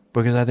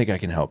 Because I think I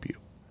can help you.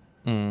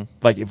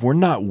 Like, if we're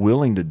not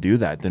willing to do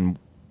that, then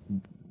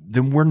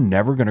we're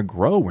never going to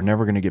grow. We're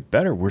never going to get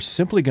better. We're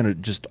simply going to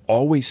just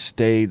always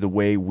stay the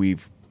way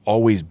we've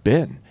always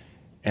been.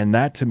 And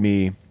that to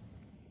me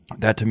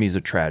is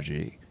a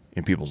tragedy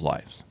in people's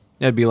lives.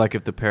 Yeah, it'd be like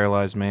if the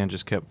paralyzed man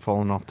just kept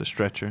falling off the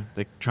stretcher.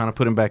 They trying to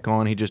put him back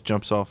on, he just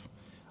jumps off.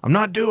 I'm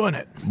not doing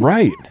it.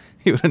 Right.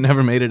 He would have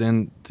never made it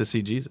in to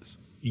see Jesus.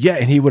 Yeah,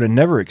 and he would have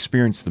never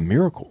experienced the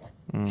miracle.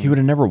 He would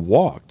have never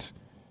walked.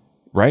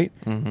 Right?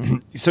 Mm-hmm.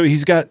 So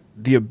he's got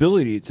the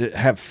ability to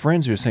have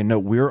friends who are saying, no,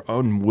 we're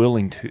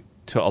unwilling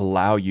to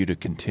allow you to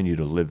continue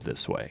to live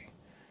this way.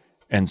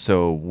 And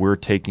so we're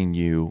taking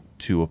you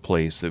to a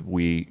place that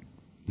we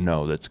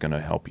know that's going to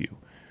help you.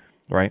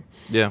 Right?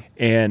 Yeah.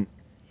 And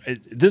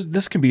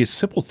this can be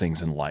simple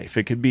things in life.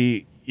 It could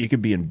be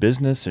in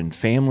business and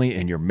family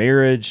and your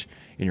marriage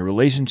and your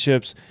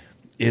relationships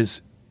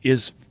is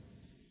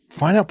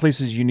find out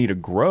places you need to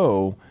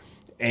grow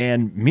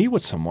and meet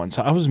with someone.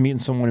 So I was meeting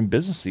someone in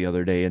business the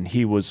other day, and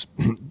he was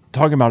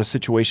talking about a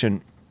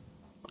situation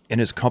in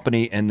his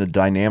company and the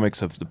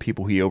dynamics of the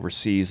people he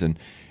oversees and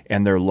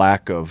their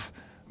lack of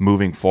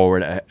moving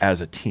forward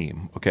as a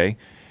team, okay,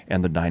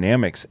 and the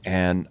dynamics.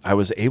 And I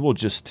was able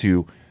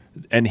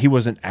and he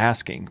wasn't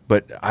asking,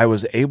 but I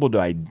was able to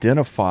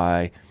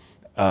identify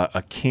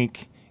a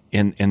kink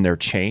in their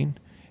chain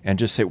and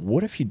just say,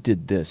 what if you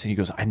did this? And he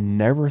goes, I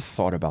never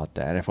thought about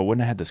that. If I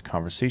wouldn't have had this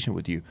conversation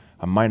with you,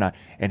 I might not.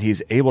 And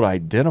he's able to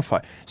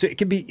identify. So it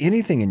could be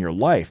anything in your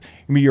life.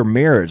 I mean, your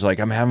marriage, like,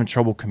 I'm having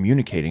trouble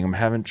communicating. I'm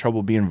having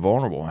trouble being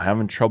vulnerable. I'm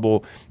having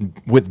trouble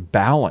with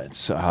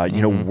balance.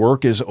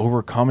 Work is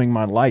overcoming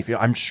my life.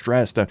 I'm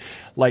stressed.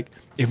 Like,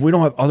 if we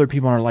don't have other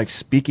people in our life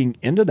speaking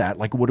into that,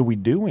 like, what are we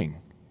doing?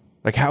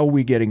 Like, how are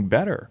we getting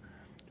better?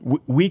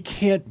 We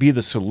can't be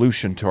the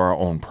solution to our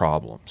own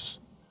problems.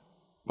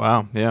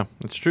 Wow, yeah,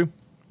 that's true.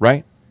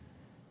 Right?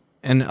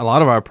 And a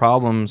lot of our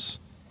problems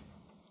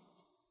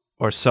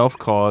are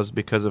self-caused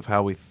because of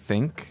how we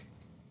think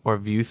or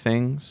view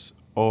things,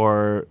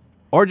 or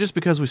just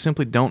because we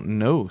simply don't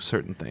know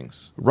certain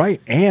things.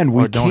 Right. And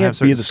we don't have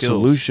can't be certain the skills.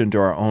 solution to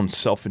our own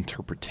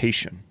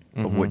self-interpretation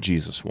of what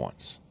Jesus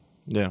wants.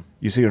 Yeah.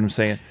 You see what I'm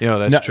saying? Yeah,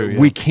 that's true. Yeah.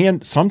 We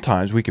can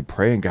sometimes we could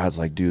pray and God's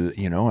like, do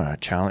and I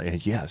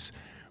challenge. Yes,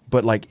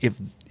 but like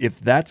if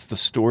that's the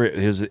story,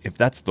 if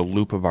that's the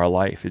loop of our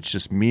life, it's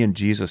just me and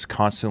Jesus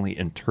constantly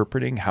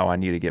interpreting how I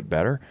need to get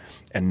better,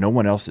 and no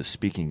one else is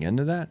speaking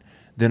into that.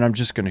 Then I'm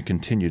just going to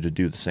continue to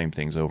do the same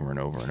things over and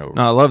over and over.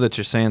 No, I love that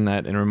you're saying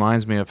that. It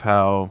reminds me of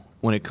how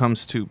when it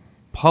comes to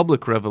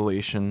public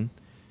revelation,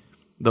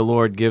 the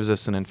Lord gives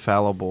us an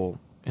infallible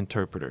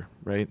interpreter,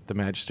 right? The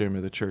magisterium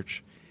of the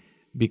church.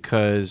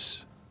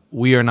 Because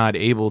we are not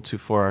able to,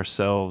 for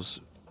ourselves,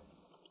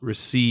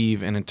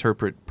 receive and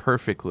interpret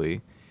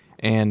perfectly.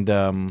 And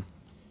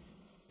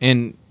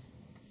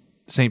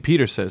St.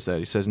 Peter says that.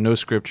 He says, no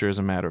scripture is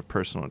a matter of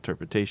personal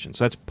interpretation.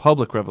 So that's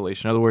public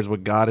revelation. In other words,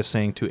 what God is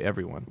saying to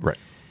everyone. Right.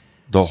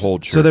 The whole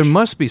church. So there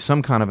must be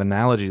some kind of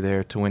analogy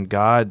there to when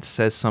God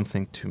says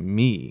something to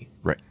me.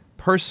 Right.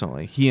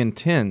 Personally, he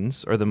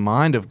intends, or the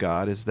mind of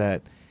God is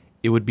that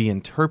it would be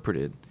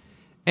interpreted.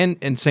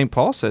 And St.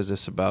 Paul says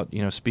this about,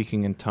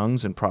 speaking in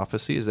tongues and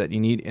prophecy, is that you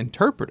need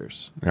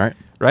interpreters. Right.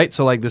 Right?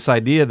 So like this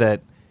idea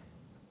that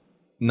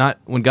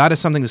when God has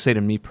something to say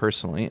to me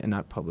personally and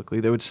not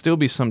publicly, there would still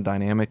be some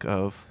dynamic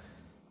of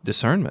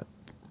discernment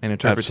and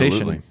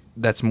interpretation. Absolutely.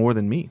 That's more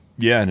than me.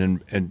 Yeah,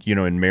 and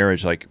in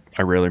marriage, like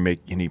I rarely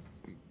make any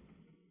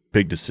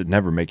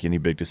never make any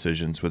big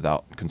decisions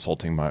without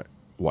consulting my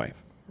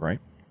wife, right?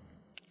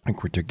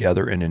 Like we're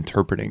together and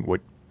interpreting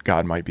what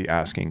God might be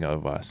asking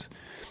of us.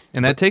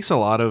 And that takes a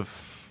lot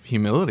of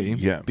humility.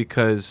 Yeah.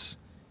 Because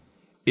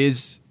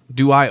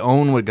do I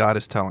own what God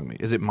is telling me?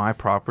 Is it my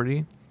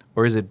property,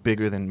 or is it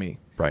bigger than me?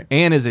 Right.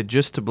 And is it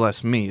just to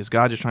bless me? Is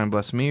God just trying to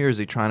bless me, or is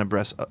he trying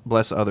to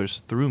bless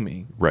others through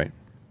me? Right.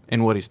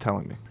 In what he's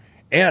telling me?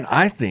 And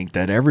I think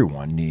that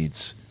everyone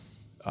needs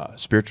a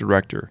spiritual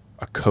director,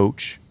 a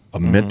coach, a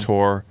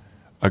mentor,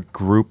 a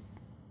group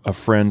of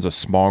friends, a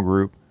small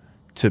group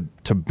to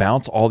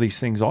bounce all these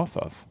things off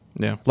of.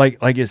 Yeah. Like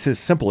it's as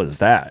simple as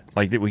that.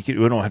 Like that we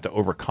don't have to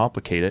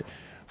overcomplicate it.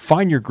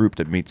 Find your group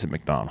that meets at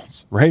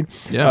McDonald's, right?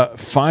 Yeah.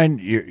 Find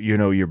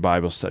your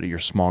Bible study, your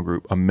small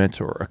group, a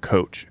mentor, a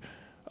coach,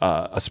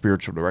 a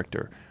spiritual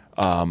director.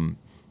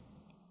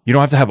 You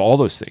don't have to have all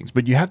those things,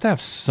 but you have to have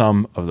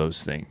some of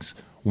those things,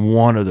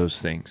 one of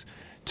those things,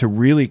 to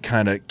really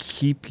kind of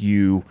keep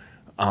you,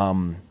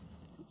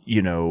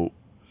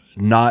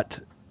 not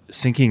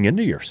sinking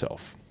into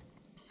yourself,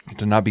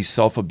 to not be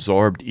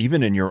self-absorbed,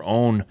 even in your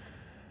own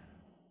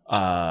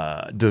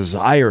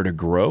desire to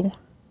grow.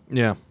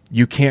 Yeah.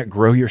 You can't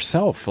grow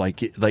yourself.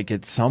 Like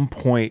at some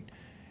point,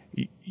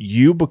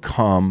 you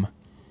become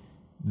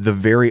the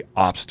very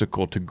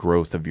obstacle to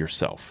growth of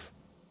yourself.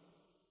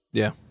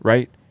 Yeah.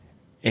 Right.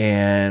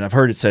 And I've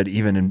heard it said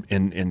even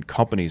in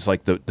companies,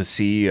 like the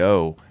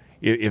CEO,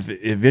 if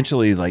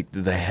eventually like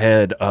the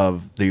head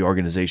of the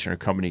organization or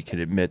company can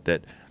admit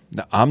that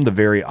I'm the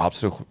very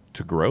obstacle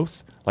to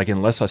growth, like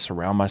unless I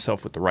surround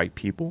myself with the right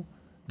people,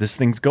 this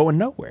thing's going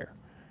nowhere.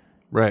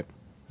 Right.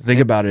 Think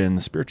about it in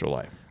the spiritual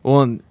life.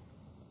 Well, and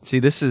see,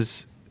 this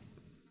is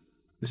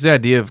the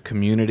idea of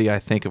community, I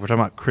think, if we're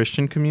talking about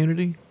Christian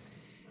community,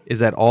 is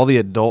that all the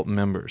adult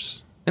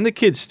members, and the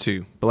kids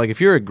too, but like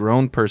if you're a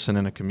grown person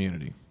in a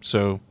community,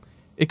 so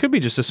it could be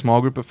just a small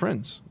group of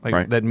friends like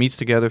right. that meets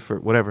together for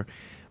whatever,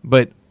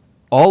 but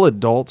all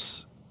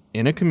adults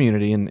in a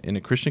community, in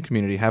a Christian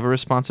community, have a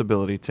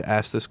responsibility to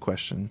ask this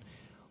question: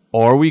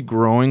 are we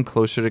growing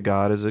closer to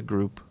God as a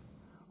group,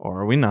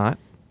 or are we not?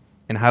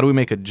 And how do we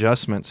make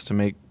adjustments to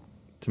make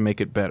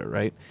it better,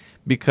 right?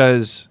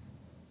 Because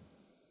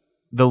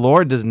the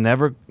Lord does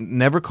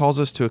never calls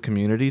us to a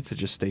community to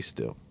just stay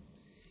still.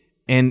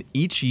 And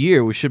each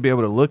year we should be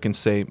able to look and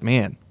say,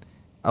 man,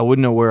 I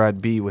wouldn't know where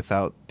I'd be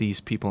without these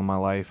people in my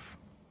life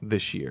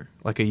this year.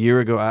 Like a year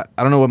ago, I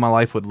don't know what my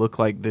life would look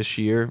like this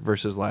year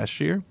versus last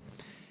year.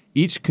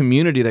 Each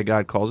community that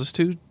God calls us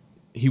to,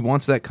 he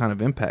wants that kind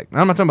of impact. Now,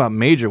 I'm not talking about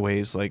major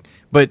ways,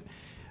 but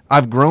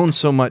I've grown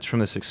so much from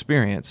this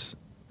experience,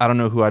 I don't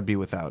know who I'd be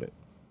without it.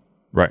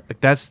 Right.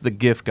 Like that's the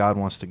gift God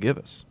wants to give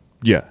us.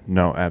 Yeah,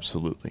 no,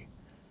 absolutely.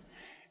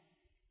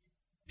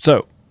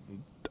 So,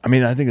 I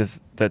mean, I think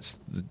that's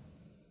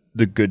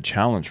the good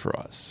challenge for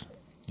us,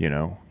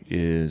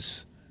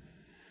 is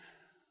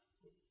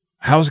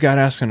how's God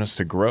asking us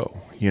to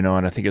grow? And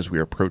I think as we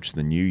approach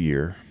the new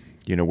year,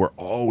 we're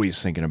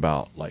always thinking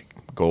about like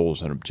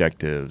goals and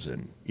objectives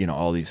and,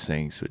 all these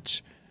things,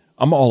 which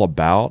I'm all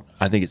about.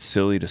 I think it's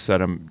silly to set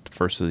them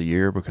first of the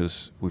year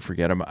because we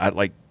forget them.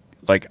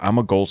 I'm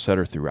a goal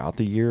setter throughout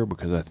the year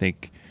because I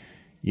think,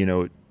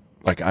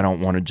 like I don't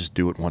want to just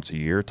do it once a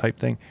year type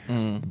thing.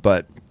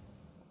 But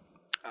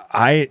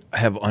I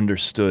have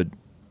understood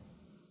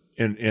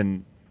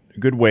in a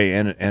good way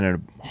and in a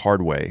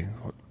hard way,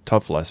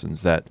 tough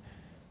lessons, that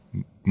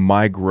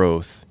my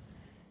growth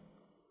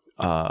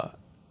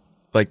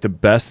like the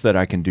best that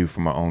I can do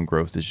for my own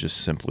growth is just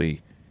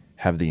simply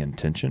have the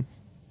intention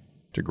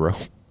to grow.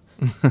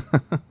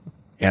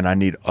 And I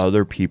need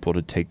other people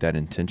to take that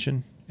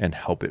intention and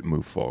help it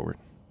move forward.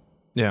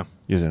 Yeah.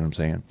 You know what I'm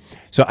saying?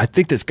 So I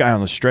think this guy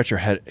on the stretcher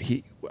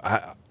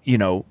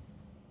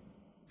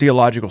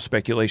theological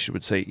speculation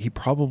would say he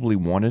probably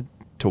wanted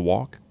to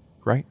walk,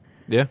 right?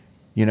 Yeah.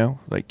 You know,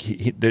 like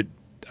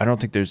I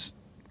don't think there's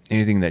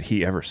anything that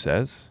he ever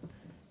says,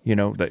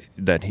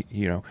 that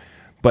he,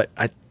 but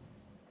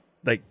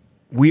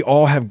we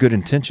all have good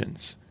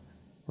intentions,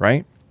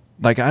 right?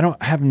 Like I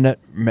haven't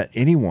met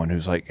anyone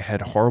who's like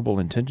had horrible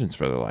intentions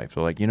for their life.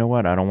 They're like, you know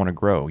what? I don't want to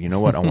grow. You know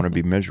what? I want to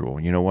be miserable.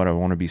 You know what? I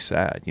want to be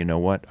sad. You know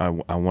what? I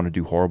want to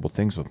do horrible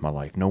things with my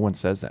life. No one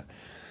says that.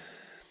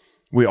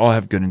 We all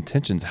have good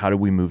intentions. How do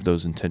we move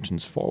those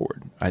intentions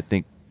forward? I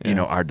think,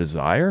 our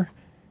desire,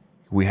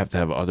 we have to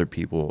have other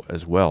people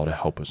as well to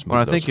help us move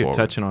those forward. Well, I think you're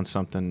touching on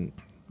something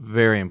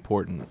very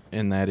important,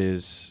 and that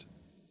is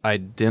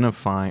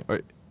identifying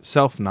or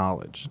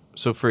self-knowledge.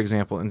 So, for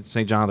example, in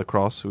St. John of the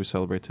Cross, who we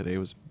celebrate today,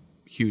 was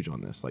huge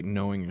on this, like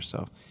knowing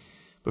yourself.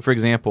 But, for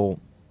example,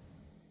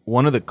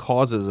 one of the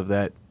causes of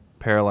that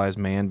paralyzed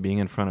man being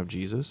in front of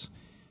Jesus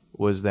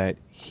was that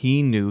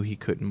he knew he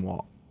couldn't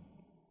walk.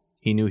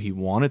 He knew he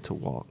wanted to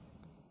walk,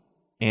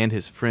 and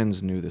his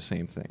friends knew the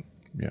same thing.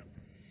 Yeah.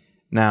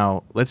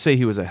 Now, let's say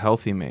he was a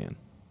healthy man,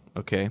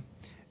 okay?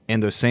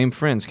 And those same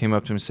friends came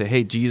up to him and say,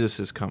 hey, Jesus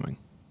is coming.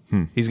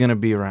 He's going to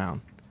be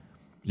around.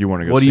 You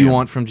want to go What see do you him?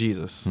 want from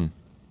Jesus?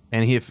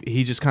 And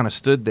he just kind of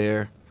stood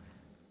there.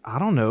 I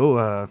don't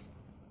know.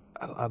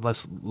 I'd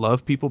less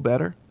love people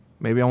better.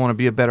 Maybe I want to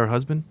be a better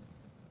husband.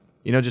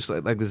 Just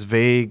like this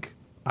vague,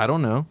 I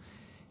don't know.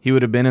 He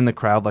would have been in the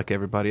crowd like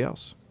everybody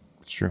else.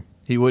 It's true.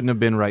 He wouldn't have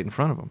been right in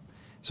front of him.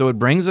 So it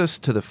brings us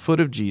to the foot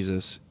of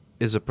Jesus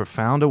is a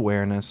profound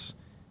awareness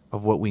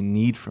of what we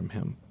need from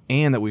him,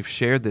 and that we've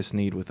shared this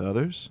need with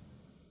others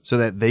so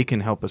that they can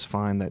help us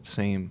find that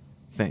same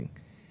thing.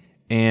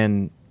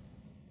 And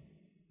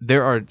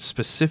there are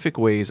specific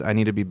ways I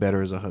need to be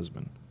better as a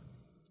husband.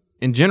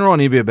 In general, I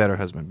need to be a better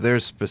husband. But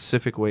there's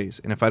specific ways.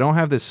 And if I don't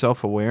have this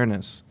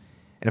self-awareness,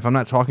 and if I'm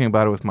not talking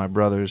about it with my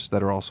brothers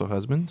that are also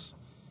husbands,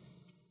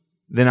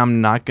 then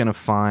I'm not going to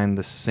find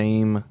the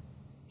same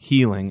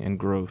healing and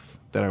growth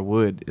that I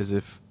would as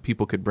if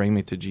people could bring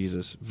me to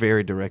Jesus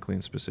very directly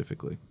and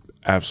specifically.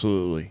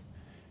 Absolutely.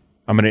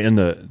 I'm going to end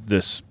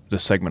this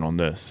segment on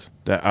this.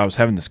 That I was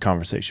having this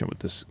conversation with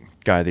this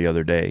guy the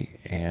other day,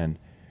 and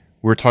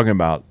we're talking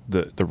about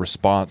the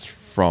response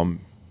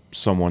from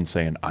someone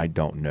saying, I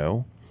don't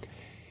know.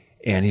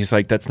 And he's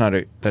like, that's not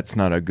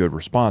a good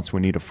response.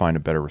 We need to find a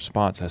better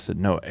response. I said,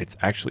 no, it's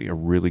actually a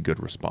really good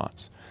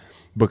response,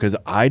 because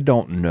I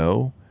don't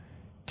know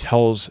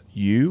tells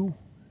you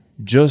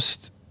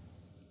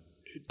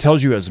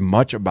as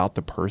much about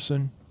the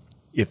person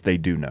if they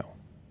do know.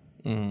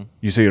 Mm-hmm.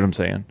 You see what I'm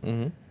saying?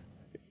 Mm-hmm.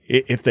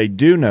 If they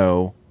do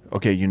know,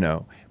 okay,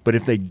 But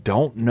if they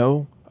don't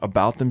know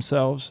about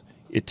themselves,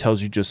 it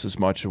tells you just as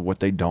much of what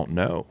they don't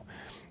know.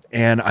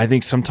 And I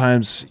think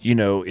sometimes,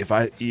 if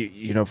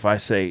I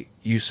say,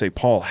 you say,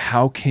 Paul,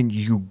 how can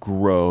you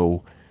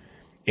grow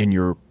in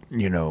your,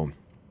 in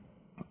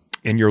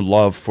your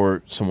love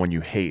for someone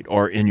you hate,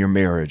 or in your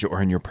marriage,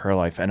 or in your prayer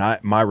life? And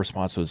my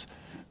response was,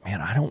 man,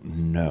 I don't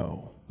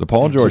know. The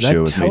Paul George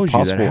Show is made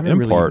possible in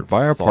really part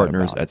by our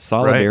partners at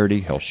Solidarity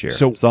Health Share.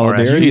 So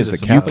Solidarity is the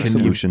Catholic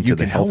solution to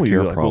the help me.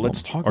 healthcare Well, problem.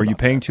 let's talk Are you about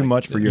paying that. too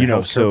much for your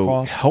healthcare so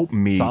costs? help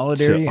me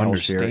Solidarity to Health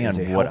Share understand is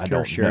a what I healthcare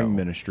don't sharing know.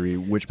 ministry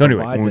which So anyway,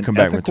 provides when we come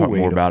back, we're an talking ethical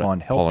more way about to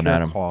fund it. Paul and healthcare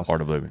Adam, costs Art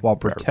of Living. while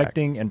Right back.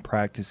 protecting and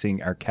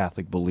practicing our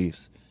Catholic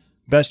beliefs.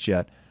 Best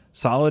yet,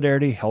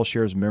 Solidarity Health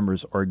Share's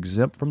members are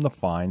exempt from the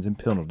fines and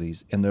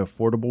penalties in the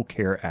Affordable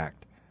Care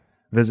Act.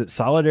 Visit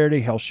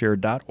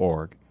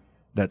solidarityhealthshare.org.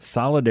 That's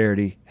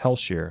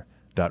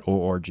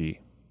solidarityhealthshare.org.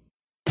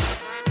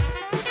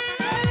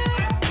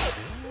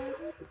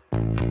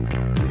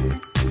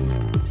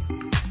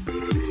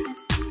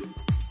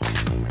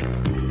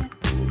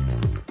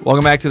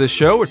 Welcome back to the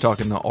show. We're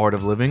talking the art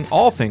of living,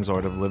 all things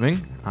art of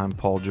living. I'm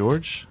Paul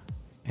George,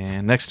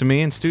 and next to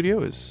me in studio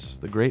is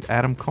the great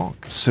Adam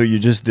Conk. So you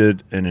just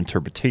did an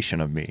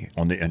interpretation of me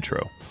on the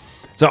intro.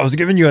 So I was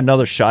giving you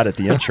another shot at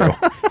the intro.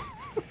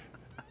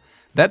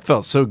 That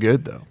felt so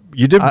good, though.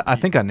 You did. I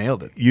think I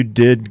nailed it. You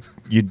did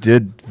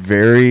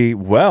very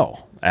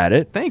well at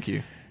it. Thank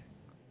you.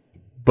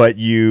 But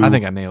I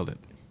think I nailed it.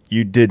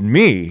 You did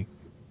me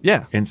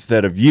Yeah.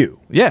 instead of you.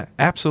 Yeah,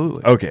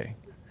 absolutely. Okay.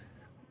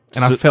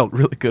 And I felt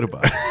really good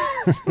about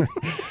it.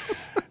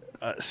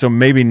 So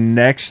maybe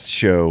next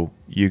show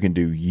you can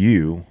do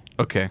you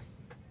Okay.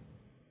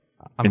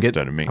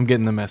 instead of me. I'm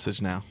getting the message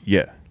now.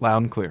 Yeah.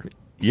 Loud and clear.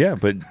 Yeah,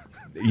 but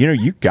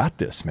you got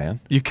this, man.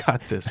 You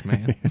got this,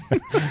 man.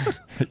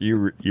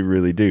 You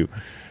really do.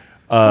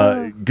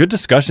 Good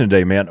discussion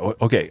today, man.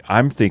 Okay,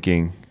 I'm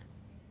thinking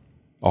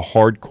a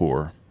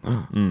hardcore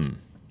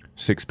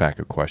 6-pack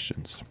of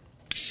questions.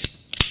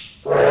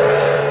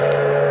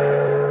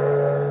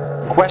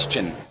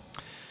 Question.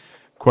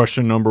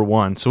 Question number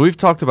 1. So we've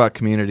talked about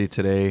community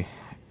today,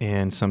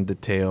 in some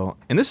detail.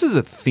 And this is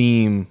a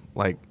theme,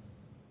 like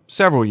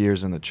several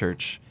years in the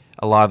church.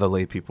 A lot of the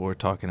lay people are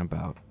talking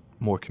about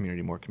more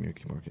community, more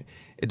community, more community.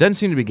 It doesn't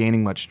seem to be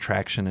gaining much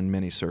traction in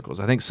many circles.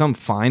 I think some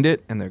find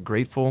it and they're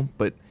grateful,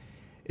 but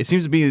it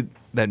seems to be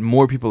that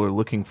more people are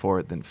looking for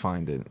it than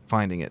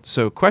finding it.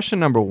 So question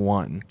number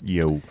 1.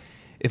 Yo.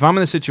 If I'm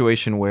in a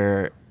situation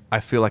where I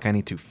feel like I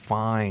need to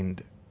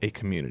find a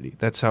community,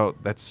 that's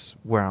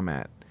where I'm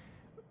at.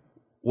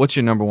 What's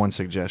your number 1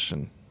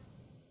 suggestion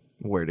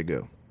where to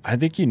go? I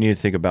think you need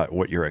to think about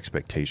what your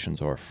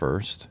expectations are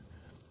first,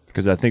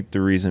 because I think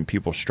the reason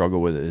people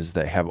struggle with it is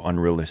they have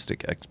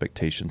unrealistic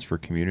expectations for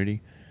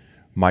community.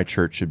 My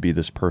church should be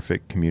this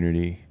perfect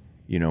community.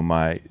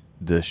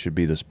 This should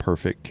be this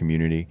perfect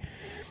community.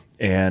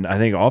 And I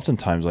think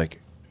oftentimes, like,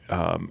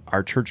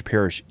 our church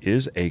parish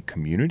is a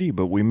community,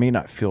 but we may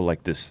not feel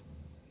like this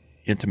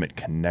intimate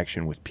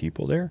connection with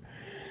people there.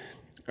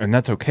 And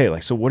that's okay.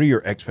 Like, so what are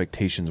your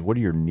expectations? What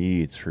are your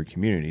needs for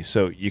community?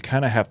 So you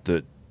kind of have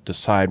to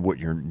decide what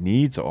your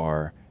needs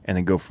are and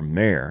then go from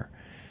there.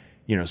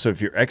 So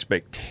if your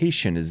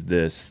expectation is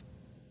this,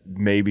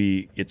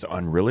 maybe it's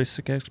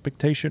unrealistic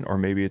expectation or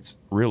maybe it's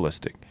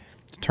realistic.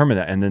 Determine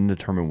that and then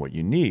determine what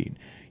you need.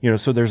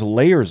 So there's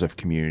layers of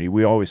community.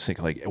 We always think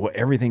like, well,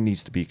 everything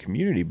needs to be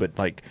community, but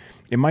like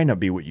it might not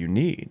be what you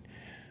need.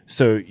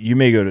 So you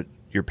may go to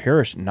your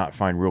parish and not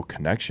find real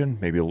connection,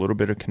 maybe a little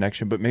bit of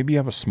connection, but maybe you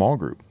have a small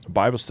group, a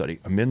Bible study,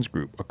 a men's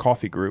group, a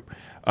coffee group,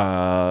 3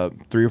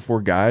 or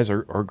 4 guys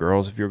or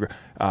girls if you're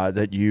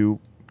that you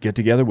get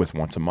together with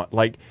once a month.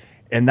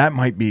 And that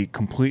might be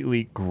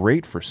completely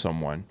great for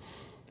someone.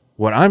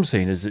 What I'm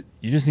saying is that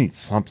you just need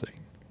something,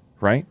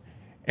 right?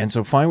 And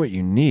so find what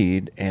you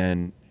need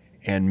and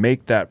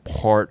make that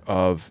part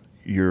of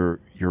your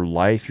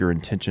life, your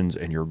intentions,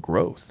 and your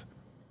growth.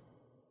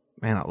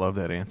 Man, I love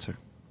that answer.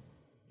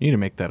 You need to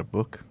make that a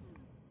book.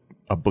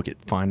 A book it.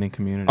 Finding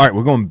community. All right,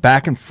 we're going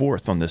back and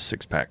forth on this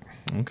 6-pack.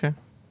 Okay.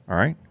 All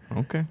right?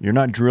 Okay. You're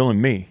not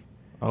drilling me.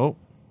 Oh,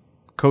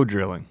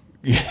 co-drilling.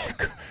 Yeah,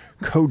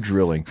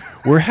 co-drilling.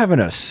 We're having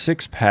a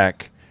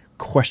 6-pack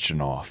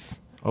question-off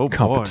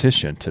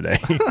competition today.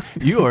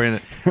 You are in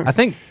it. I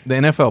think the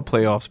NFL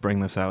playoffs bring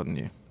this out in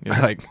you. You're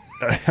like...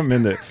 I'm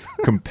in the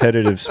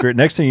competitive spirit.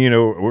 Next thing you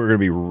know, we're going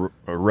to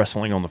be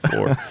wrestling on the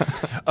floor.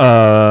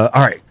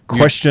 All right,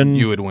 question.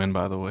 You would win,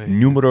 by the way.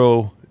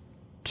 Numero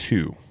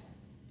 2.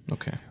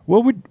 Okay.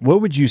 What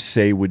would you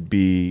say would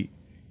be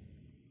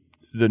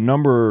the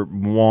number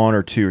 1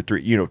 or 2 or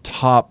 3,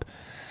 top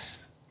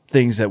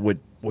things that would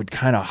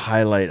kind of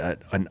highlight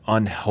an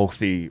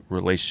unhealthy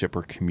relationship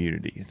or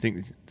community? You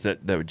think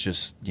that would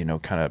just,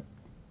 kind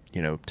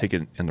of, take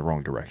it in the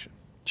wrong direction?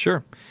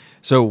 Sure.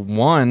 So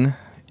 1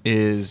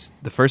 is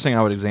the first thing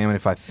I would examine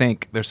if I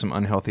think there's some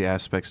unhealthy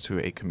aspects to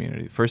a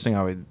community. The first thing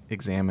I would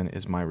examine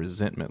is my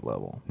resentment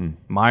level.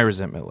 My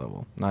resentment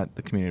level, not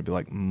the community, but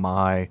like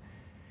my.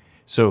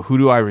 So who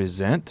do I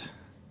resent?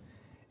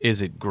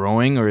 Is it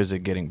growing or is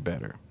it getting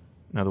better?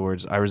 In other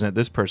words, I resent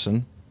this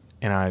person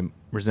and I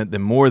resent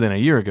them more than a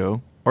year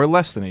ago or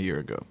less than a year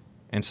ago,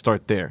 and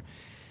start there.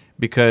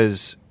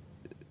 Because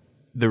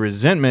the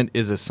resentment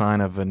is a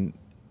sign of an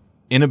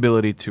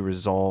inability to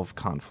resolve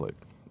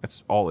conflict.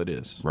 That's all it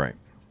is. Right.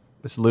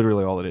 That's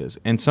literally all it is.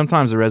 And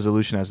sometimes the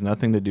resolution has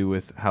nothing to do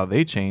with how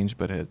they change,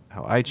 but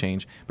how I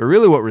change. But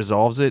really what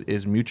resolves it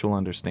is mutual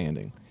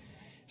understanding.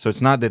 So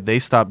it's not that they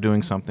stop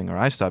doing something or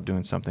I stop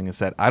doing something. It's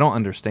that I don't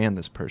understand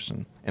this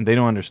person and they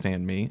don't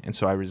understand me, and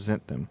so I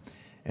resent them.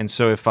 And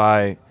so if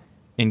I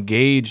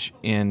engage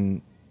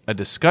in a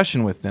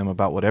discussion with them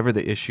about whatever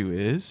the issue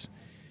is,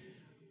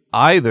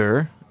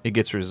 either it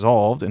gets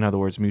resolved, in other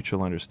words,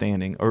 mutual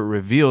understanding, or it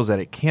reveals that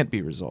it can't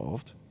be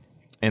resolved.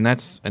 And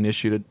that's an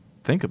issue to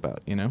think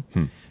about,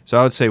 So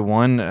I would say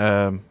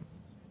 1,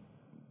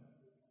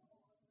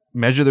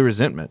 measure the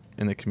resentment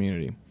in the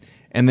community.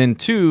 And then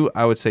 2,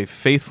 I would say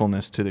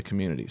faithfulness to the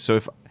community. So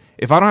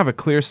if I don't have a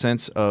clear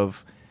sense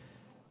of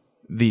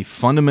the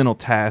fundamental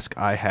task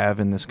I have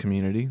in this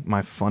community,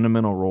 my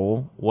fundamental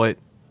role, what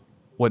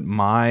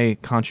my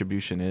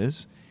contribution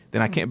is,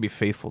 then I can't be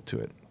faithful to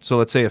it. So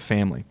let's say a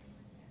family.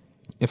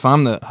 If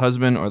I'm the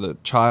husband or the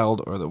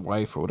child or the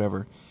wife or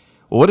whatever,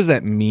 well, what does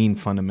that mean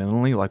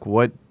fundamentally? Like,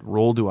 what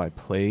role do I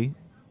play,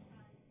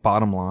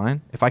 bottom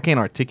line? If I can't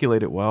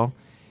articulate it well,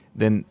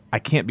 then I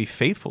can't be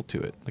faithful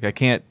to it. Like, I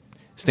can't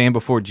stand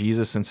before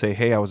Jesus and say,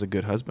 hey, I was a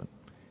good husband,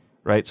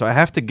 right? So I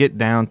have to get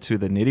down to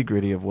the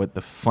nitty-gritty of what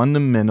the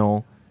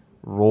fundamental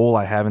role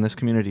I have in this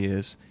community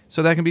is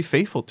so that I can be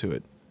faithful to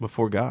it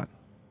before God.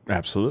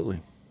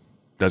 Absolutely.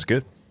 That's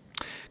good.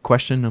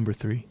 Question number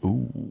 3.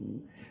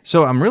 Ooh.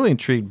 So I'm really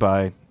intrigued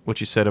by what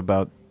you said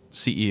about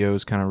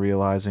CEOs kind of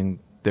realizing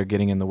they're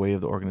getting in the way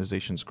of the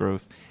organization's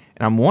growth.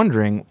 And I'm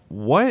wondering,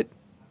 what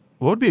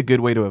would be a good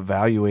way to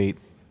evaluate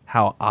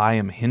how I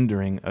am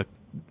hindering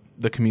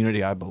the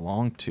community I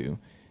belong to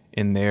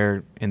in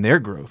their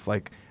growth?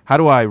 Like, how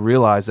do I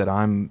realize that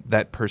I'm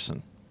that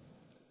person?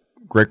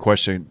 Great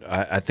question.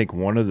 I think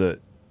one of the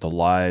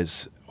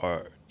lies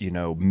or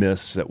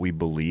myths that we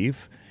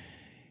believe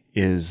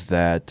is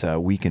that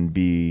we can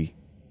be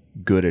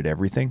good at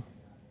everything.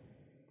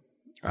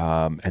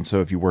 And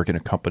so if you work in a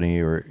company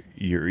or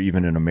you're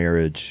even in a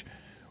marriage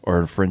or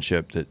a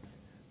friendship,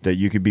 that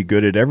you could be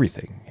good at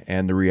everything.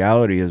 And the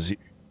reality is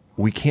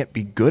we can't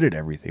be good at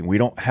everything. We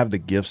don't have the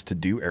gifts to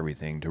do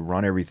everything, to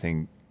run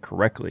everything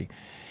correctly.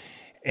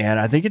 And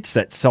I think it's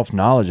that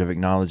self-knowledge of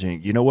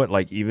acknowledging, you know what,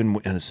 like even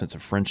in a sense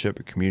of friendship,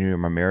 a community, or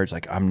my marriage,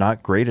 like I'm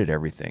not great at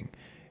everything.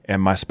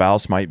 And my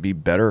spouse might be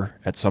better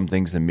at some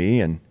things than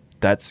me, and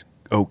that's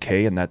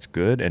okay and that's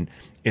good. And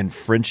in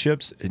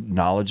friendships,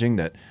 acknowledging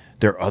that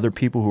there are other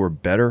people who are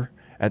better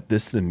at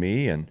this than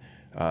me and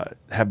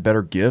have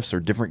better gifts or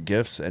different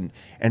gifts. And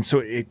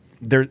so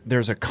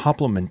there's a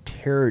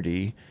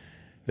complementarity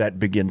that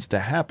begins to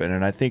happen.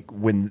 And I think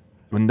when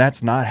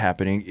that's not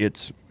happening,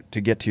 it's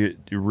to get to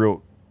the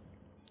real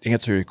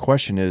answer to your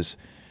question is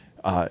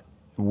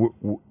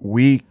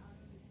we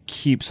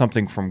keep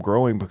something from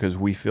growing because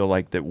we feel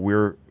like that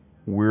we're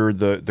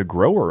the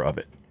grower of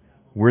it.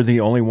 We're the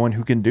only one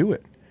who can do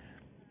it.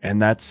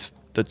 And that's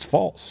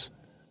false.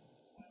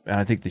 And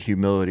I think the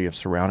humility of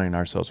surrounding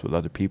ourselves with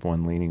other people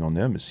and leaning on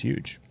them is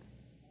huge.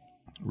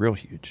 Real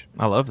huge.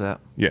 I love that.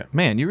 Yeah.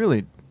 Man, you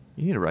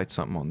need to write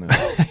something on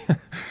this.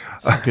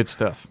 Some good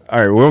stuff.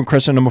 All right, we're on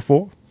question number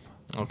 4.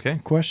 Okay.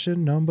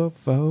 Question number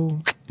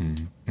 4.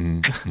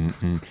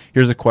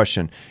 Here's a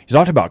question. You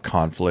talked about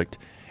conflict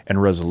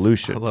and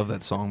resolution. I love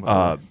that song,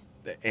 by the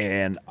way.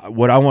 And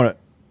what I want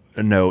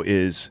to know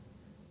is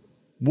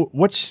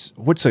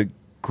what's a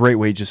great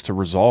way just to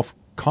resolve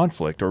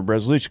conflict or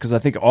resolution? Because I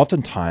think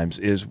oftentimes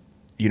is,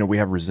 we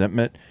have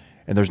resentment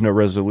and there's no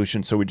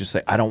resolution. So we just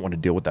say, I don't want to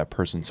deal with that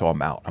person, so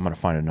I'm out. I'm going to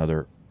find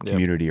another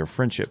community or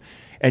friendship.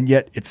 And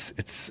yet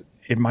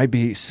it might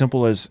be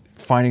simple as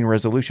finding a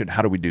resolution.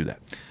 How do we do that?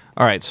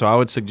 All right, so I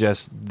would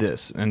suggest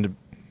this, and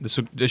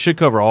this should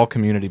cover all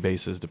community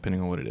bases depending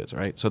on what it is,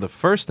 right? So the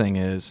first thing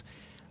is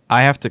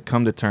I have to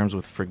come to terms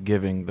with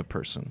forgiving the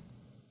person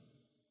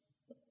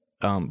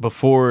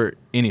before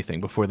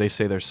anything, before they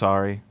say they're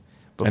sorry.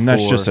 And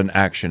that's just an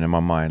action in my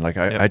mind. Like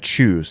I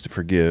choose to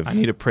forgive. I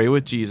need to pray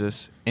with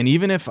Jesus. And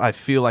even if I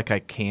feel like I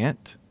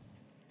can't,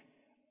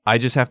 I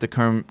just have to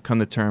come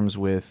to terms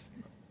with,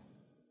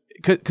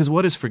 because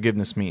what does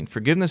forgiveness mean?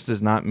 Forgiveness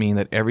does not mean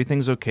that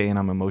everything's okay and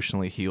I'm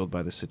emotionally healed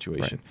by the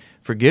situation.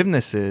 Right.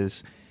 Forgiveness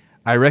is,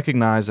 I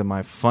recognize that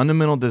my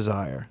fundamental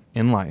desire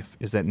in life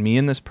is that me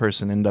and this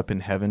person end up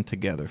in heaven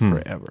together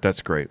forever.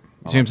 That's great.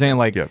 See what I'm saying?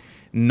 Like,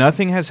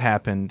 nothing has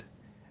happened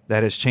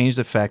that has changed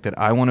the fact that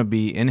I want to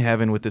be in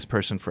heaven with this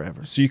person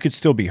forever. So you could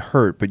still be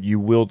hurt, but you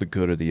will the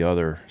good of the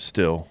other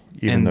still,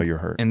 even though you're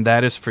hurt. And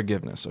that is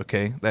forgiveness,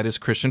 okay? That is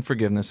Christian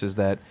forgiveness, is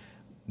that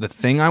the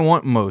thing I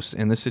want most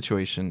in this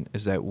situation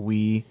is that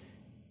we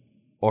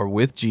are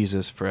with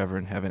Jesus forever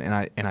in heaven,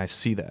 and I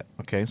see that,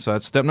 okay? So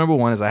that's step number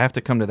 1, is I have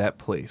to come to that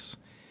place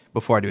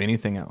before I do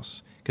anything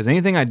else. Because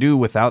anything I do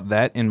without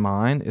that in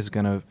mind is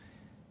going to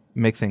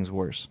make things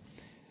worse.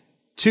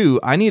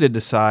 2, I need to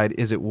decide,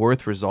 is it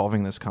worth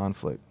resolving this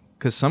conflict?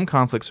 Because some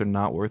conflicts are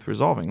not worth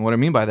resolving. What I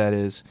mean by that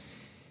is,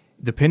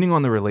 depending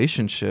on the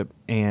relationship,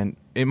 and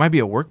it might be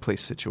a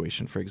workplace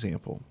situation, for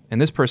example,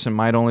 and this person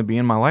might only be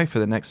in my life for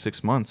the next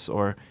 6 months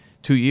or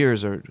 2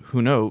 years or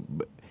who knows,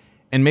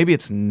 and maybe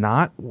it's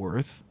not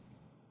worth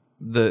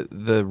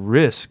the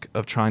risk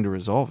of trying to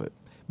resolve it,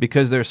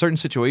 because there are certain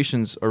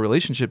situations or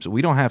relationships that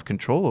we don't have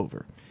control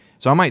over.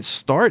 So I might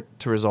start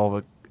to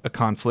resolve a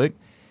conflict,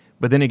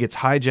 but then it gets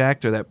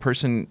hijacked, or that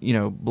person,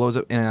 blows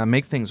up, and I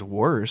make things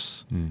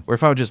worse. Or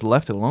if I would just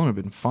left it alone, it'd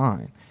been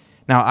fine.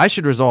 Now, I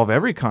should resolve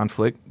every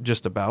conflict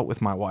just about with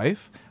my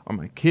wife or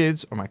my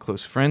kids or my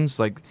close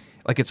friends. Like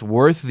it's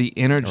worth the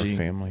energy. Or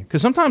family.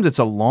 Because sometimes it's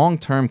a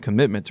long-term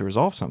commitment to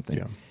resolve something.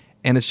 Yeah.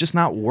 And it's just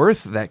not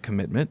worth that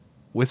commitment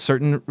with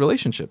certain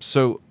relationships.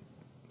 So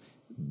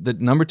the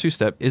number 2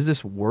 step, is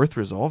this worth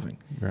resolving?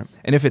 Right.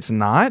 And if it's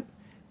not,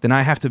 then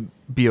I have to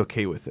be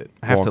okay with it.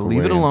 I have to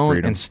leave it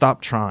alone and stop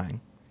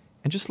trying.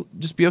 And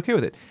just be okay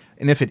with it.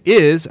 And if it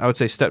is, I would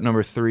say step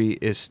number 3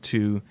 is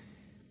to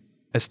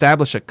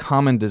establish a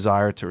common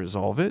desire to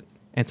resolve it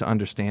and to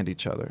understand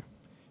each other.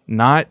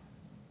 Not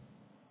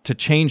to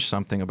change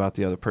something about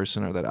the other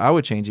person, or that I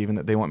would change, even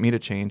that they want me to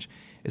change,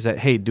 is that,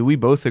 hey, do we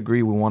both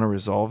agree we want to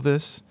resolve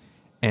this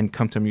and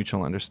come to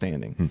mutual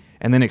understanding?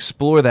 And then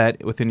explore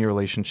that within your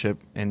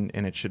relationship, and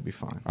it should be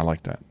fine. I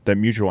like that. That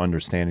mutual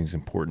understanding is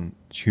important.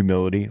 It's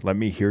humility. Let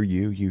me hear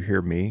you, you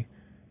hear me,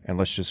 and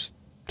let's just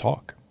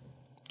talk.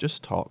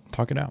 Just talk.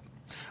 Talk it out.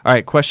 All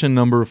right, question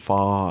number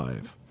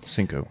 5.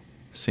 Cinco.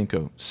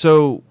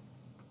 So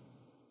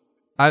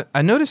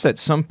I noticed that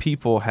some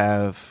people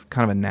have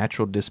kind of a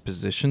natural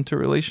disposition to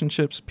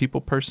relationships,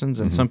 persons,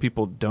 and some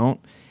people don't.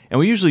 And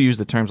we usually use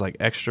the terms like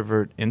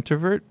extrovert,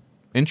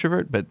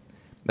 introvert, but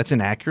that's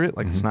inaccurate.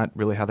 Like it's not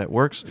really how that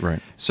works. Right.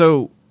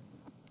 So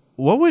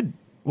what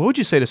would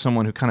you say to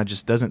someone who kind of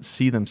just doesn't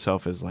see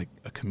themselves as like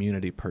a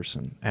community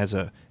person, as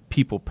a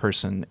people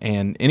person,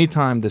 and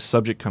anytime this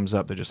subject comes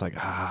up, they're just like,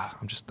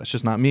 that's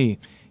just not me.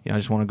 I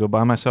just want to go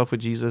by myself with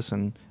Jesus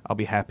and I'll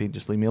be happy.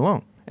 Just leave me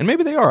alone. And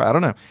maybe they are, I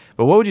don't know.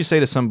 But what would you say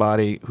to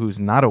somebody who's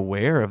not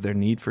aware of their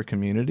need for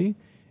community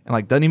and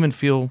like doesn't even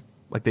feel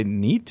like they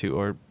need to,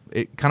 or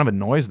it kind of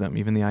annoys them,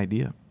 even the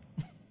idea.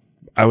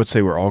 I would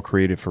say we're all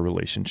created for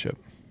relationship,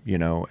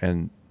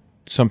 and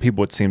some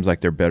people, it seems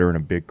like they're better in a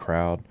big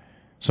crowd.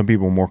 Some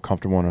people are more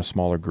comfortable in a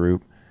smaller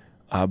group,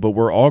 but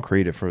we're all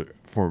created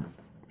for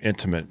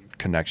intimate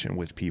connection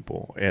with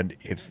people. And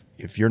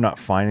if you're not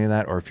finding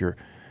that, or if you're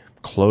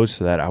close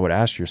to that, I would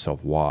ask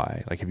yourself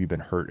why. Like, have you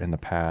been hurt in the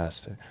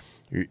past?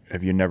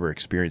 Have you never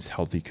experienced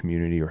healthy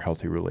community or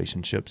healthy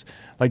relationships?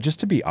 Like, just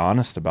to be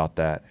honest about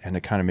that and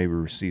to kind of maybe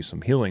receive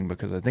some healing,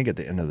 because I think at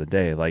the end of the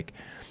day, like,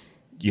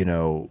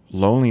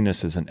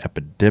 loneliness is an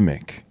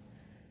epidemic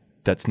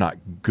that's not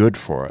good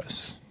for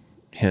us,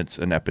 hence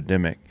an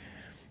epidemic.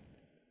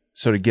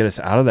 So to get us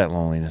out of that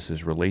loneliness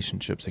is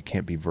relationships. It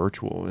can't be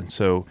virtual. And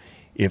so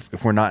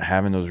if we're not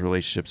having those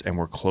relationships and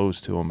we're close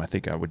to them, I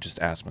think I would just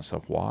ask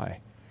myself,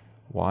 why,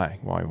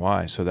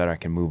 so that I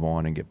can move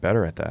on and get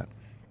better at that.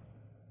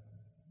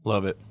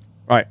 Love it.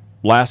 All right,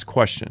 last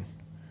question.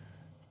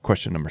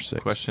 Question number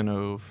 6. Question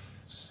of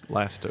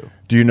lasto.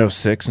 Do you know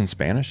 6 in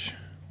Spanish?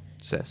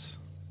 Ses.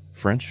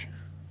 French?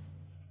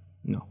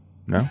 No.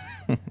 No?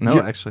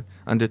 No, actually.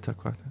 Ande te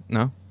cuatro.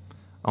 No.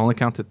 I only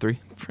counted 3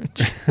 in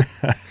French.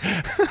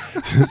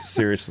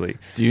 Seriously.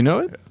 Do you know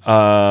it?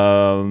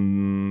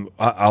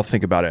 I'll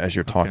think about it as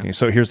you're talking. Okay.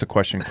 So here's the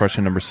question.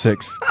 Question number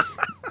 6.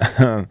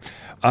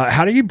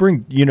 How do you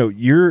bring,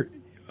 you're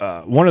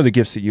one of the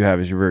gifts that you have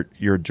is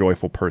you're a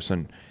joyful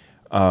person.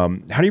 How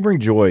do you bring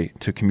joy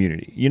to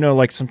community?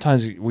 Like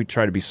sometimes we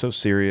try to be so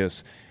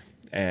serious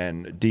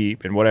and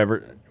deep and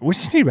whatever. We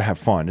just need to have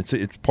fun. It's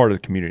part of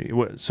the community.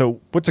 So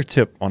what's a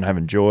tip on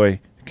having joy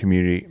in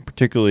community,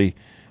 particularly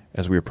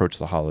as we approach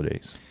the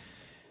holidays?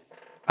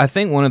 I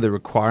think one of the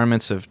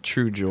requirements of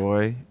true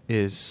joy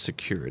is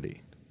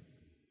security.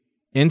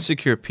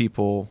 Insecure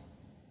people,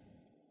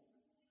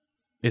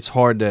 it's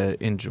hard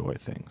to enjoy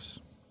things.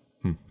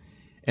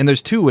 And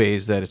there's 2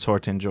 ways that it's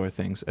hard to enjoy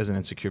things as an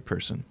insecure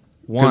person.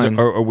 One,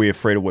 are we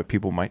afraid of what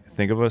people might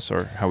think of us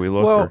or how we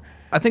look? Well,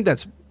 I think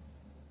that's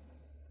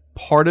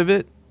part of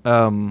it.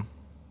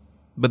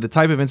 But the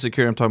type of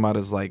insecurity I'm talking about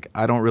is like,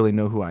 I don't really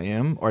know who I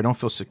am, or I don't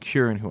feel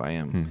secure in who I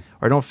am,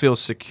 or I don't feel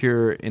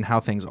secure in how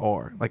things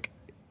are. Like,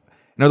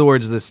 in other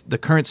words, the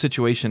current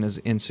situation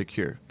is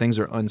insecure. Things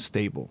are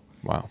unstable.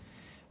 Wow.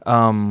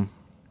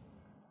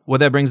 What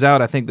that brings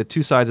out, I think the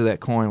 2 sides of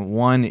that coin.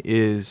 One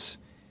is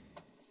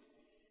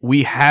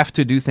we have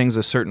to do things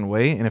a certain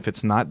way, and if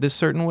it's not this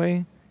certain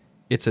way,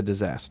 it's a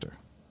disaster.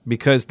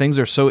 Because things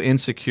are so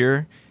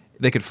insecure,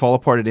 they could fall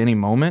apart at any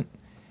moment.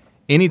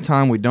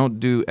 Anytime we don't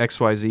do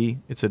XYZ,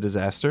 it's a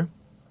disaster.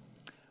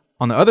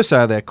 On the other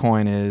side of that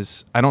coin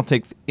is I don't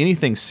take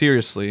anything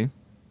seriously.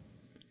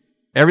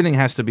 Everything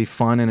has to be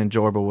fun and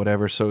enjoyable,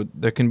 whatever, so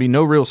there can be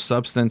no real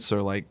substance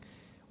or like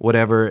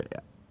whatever.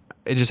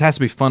 It just has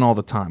to be fun all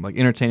the time, like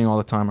entertaining all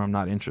the time, or I'm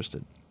not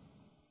interested.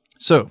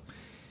 So,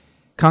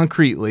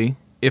 concretely,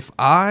 if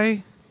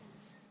I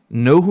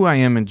know who I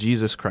am in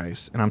Jesus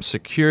Christ and I'm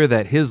secure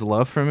that his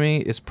love for me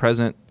is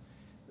present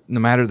no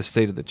matter the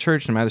state of the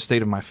church, no matter the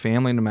state of my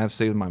family, no matter the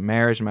state of my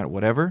marriage, no matter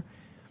whatever,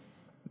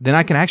 then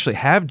I can actually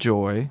have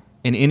joy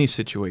in any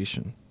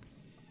situation.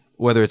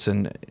 Whether it's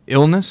an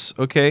illness,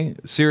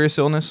 serious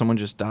illness, someone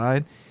just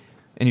died,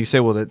 and you say,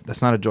 well,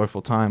 that's not a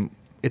joyful time.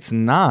 It's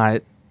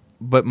not,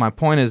 but my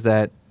point is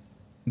that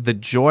the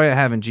joy I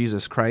have in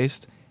Jesus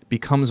Christ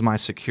becomes my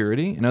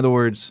security. In other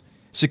words,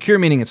 secure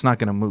meaning it's not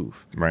going to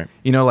move. Right.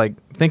 Like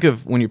think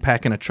of when you're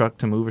packing a truck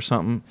to move or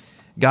something.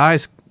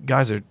 Guys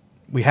are,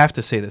 we have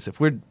to say this. If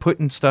we're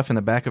putting stuff in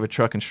the back of a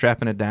truck and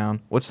strapping it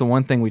down, what's the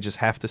one thing we just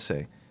have to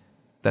say?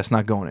 That's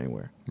not going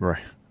anywhere.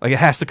 Right. Like it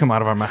has to come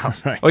out of our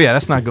mouths. Right. Oh yeah,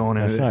 that's not going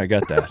anywhere. I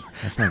got that.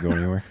 That's not going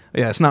anywhere.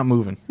 Yeah, it's not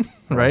moving.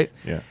 Right?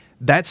 Yeah.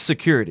 That's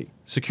security.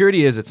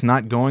 Security is it's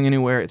not going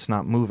anywhere. It's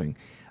not moving.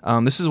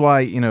 This is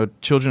why,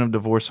 children of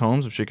divorced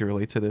homes, I'm sure you can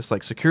relate to this,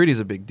 like security is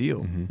a big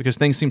deal because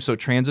things seem so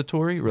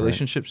transitory.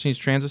 Relationships seem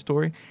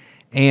transitory.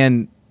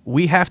 And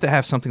we have to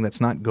have something that's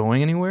not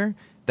going anywhere.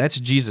 That's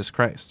Jesus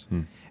Christ.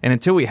 And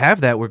until we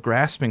have that, we're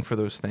grasping for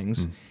those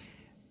things.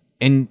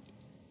 And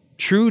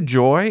true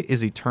joy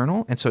is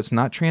eternal, and so it's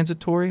not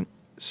transitory.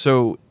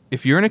 So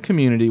if you're in a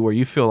community where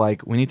you feel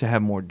like we need to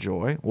have more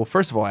joy, well,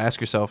 first of all,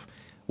 ask yourself,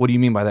 what do you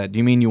mean by that? Do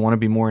you mean you want to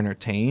be more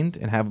entertained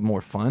and have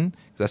more fun?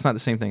 Because that's not the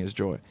same thing as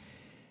joy.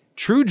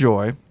 True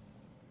joy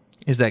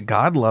is that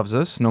God loves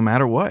us no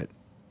matter what.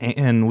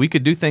 And we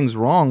could do things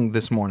wrong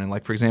this morning.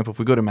 Like, for example, if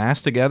we go to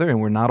Mass together and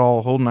we're not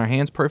all holding our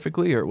hands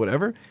perfectly or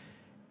whatever,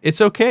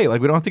 it's okay.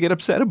 Like, we don't have to get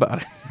upset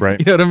about it. Right.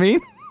 You know what I mean?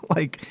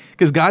 Like,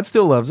 because God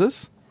still loves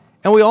us.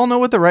 And we all know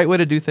what the right way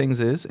to do things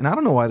is. And I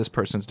don't know why this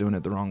person's doing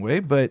it the wrong way,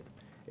 but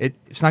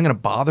it's not going to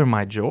bother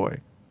my joy.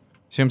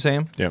 See what I'm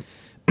saying? Yeah.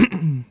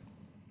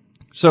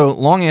 So,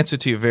 long answer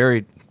to your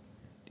very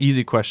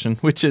easy question,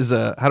 which is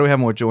how do we have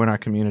more joy in our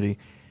community?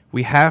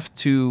 We have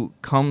to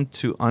come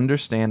to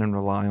understand and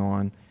rely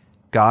on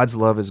God's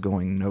love is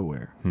going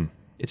nowhere.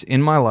 It's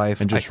in my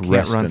life. And just I can't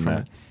rest run in from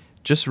that. it.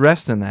 Just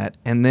rest in that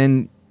and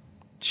then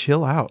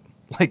chill out.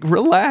 Like,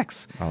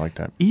 relax. I like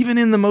that. Even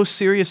in the most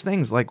serious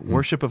things like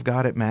worship of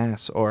God at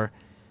Mass or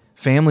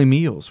family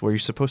meals where you're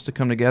supposed to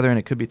come together and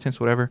it could be tense,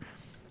 whatever.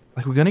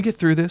 Like, we're going to get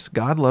through this.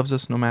 God loves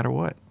us no matter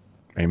what.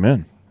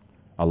 Amen.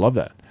 I love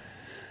that.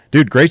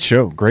 Dude, great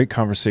show. Great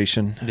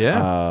conversation.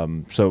 Yeah.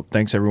 So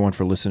thanks, everyone,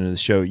 for listening to the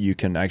show. You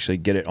can actually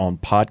get it on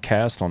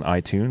podcast on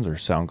iTunes or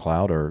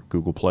SoundCloud or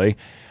Google Play.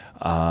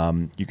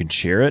 You can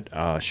share it,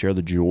 share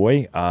the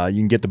joy. You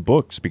can get the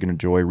book, Speaking of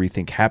Joy,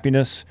 Rethink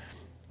Happiness.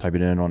 Type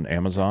it in on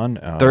Amazon.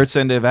 Third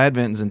Sunday of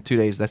Advent is in 2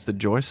 days. That's the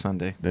Joy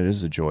Sunday. That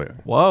is the joy.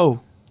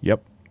 Whoa.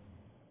 Yep.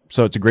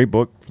 So it's a great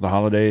book for the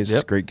holidays.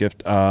 Yep. Great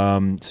gift.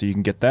 So you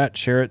can get that,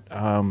 share it.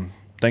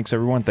 Thanks,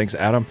 everyone. Thanks,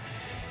 Adam.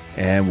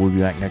 And we'll be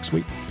back next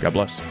week. God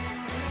bless.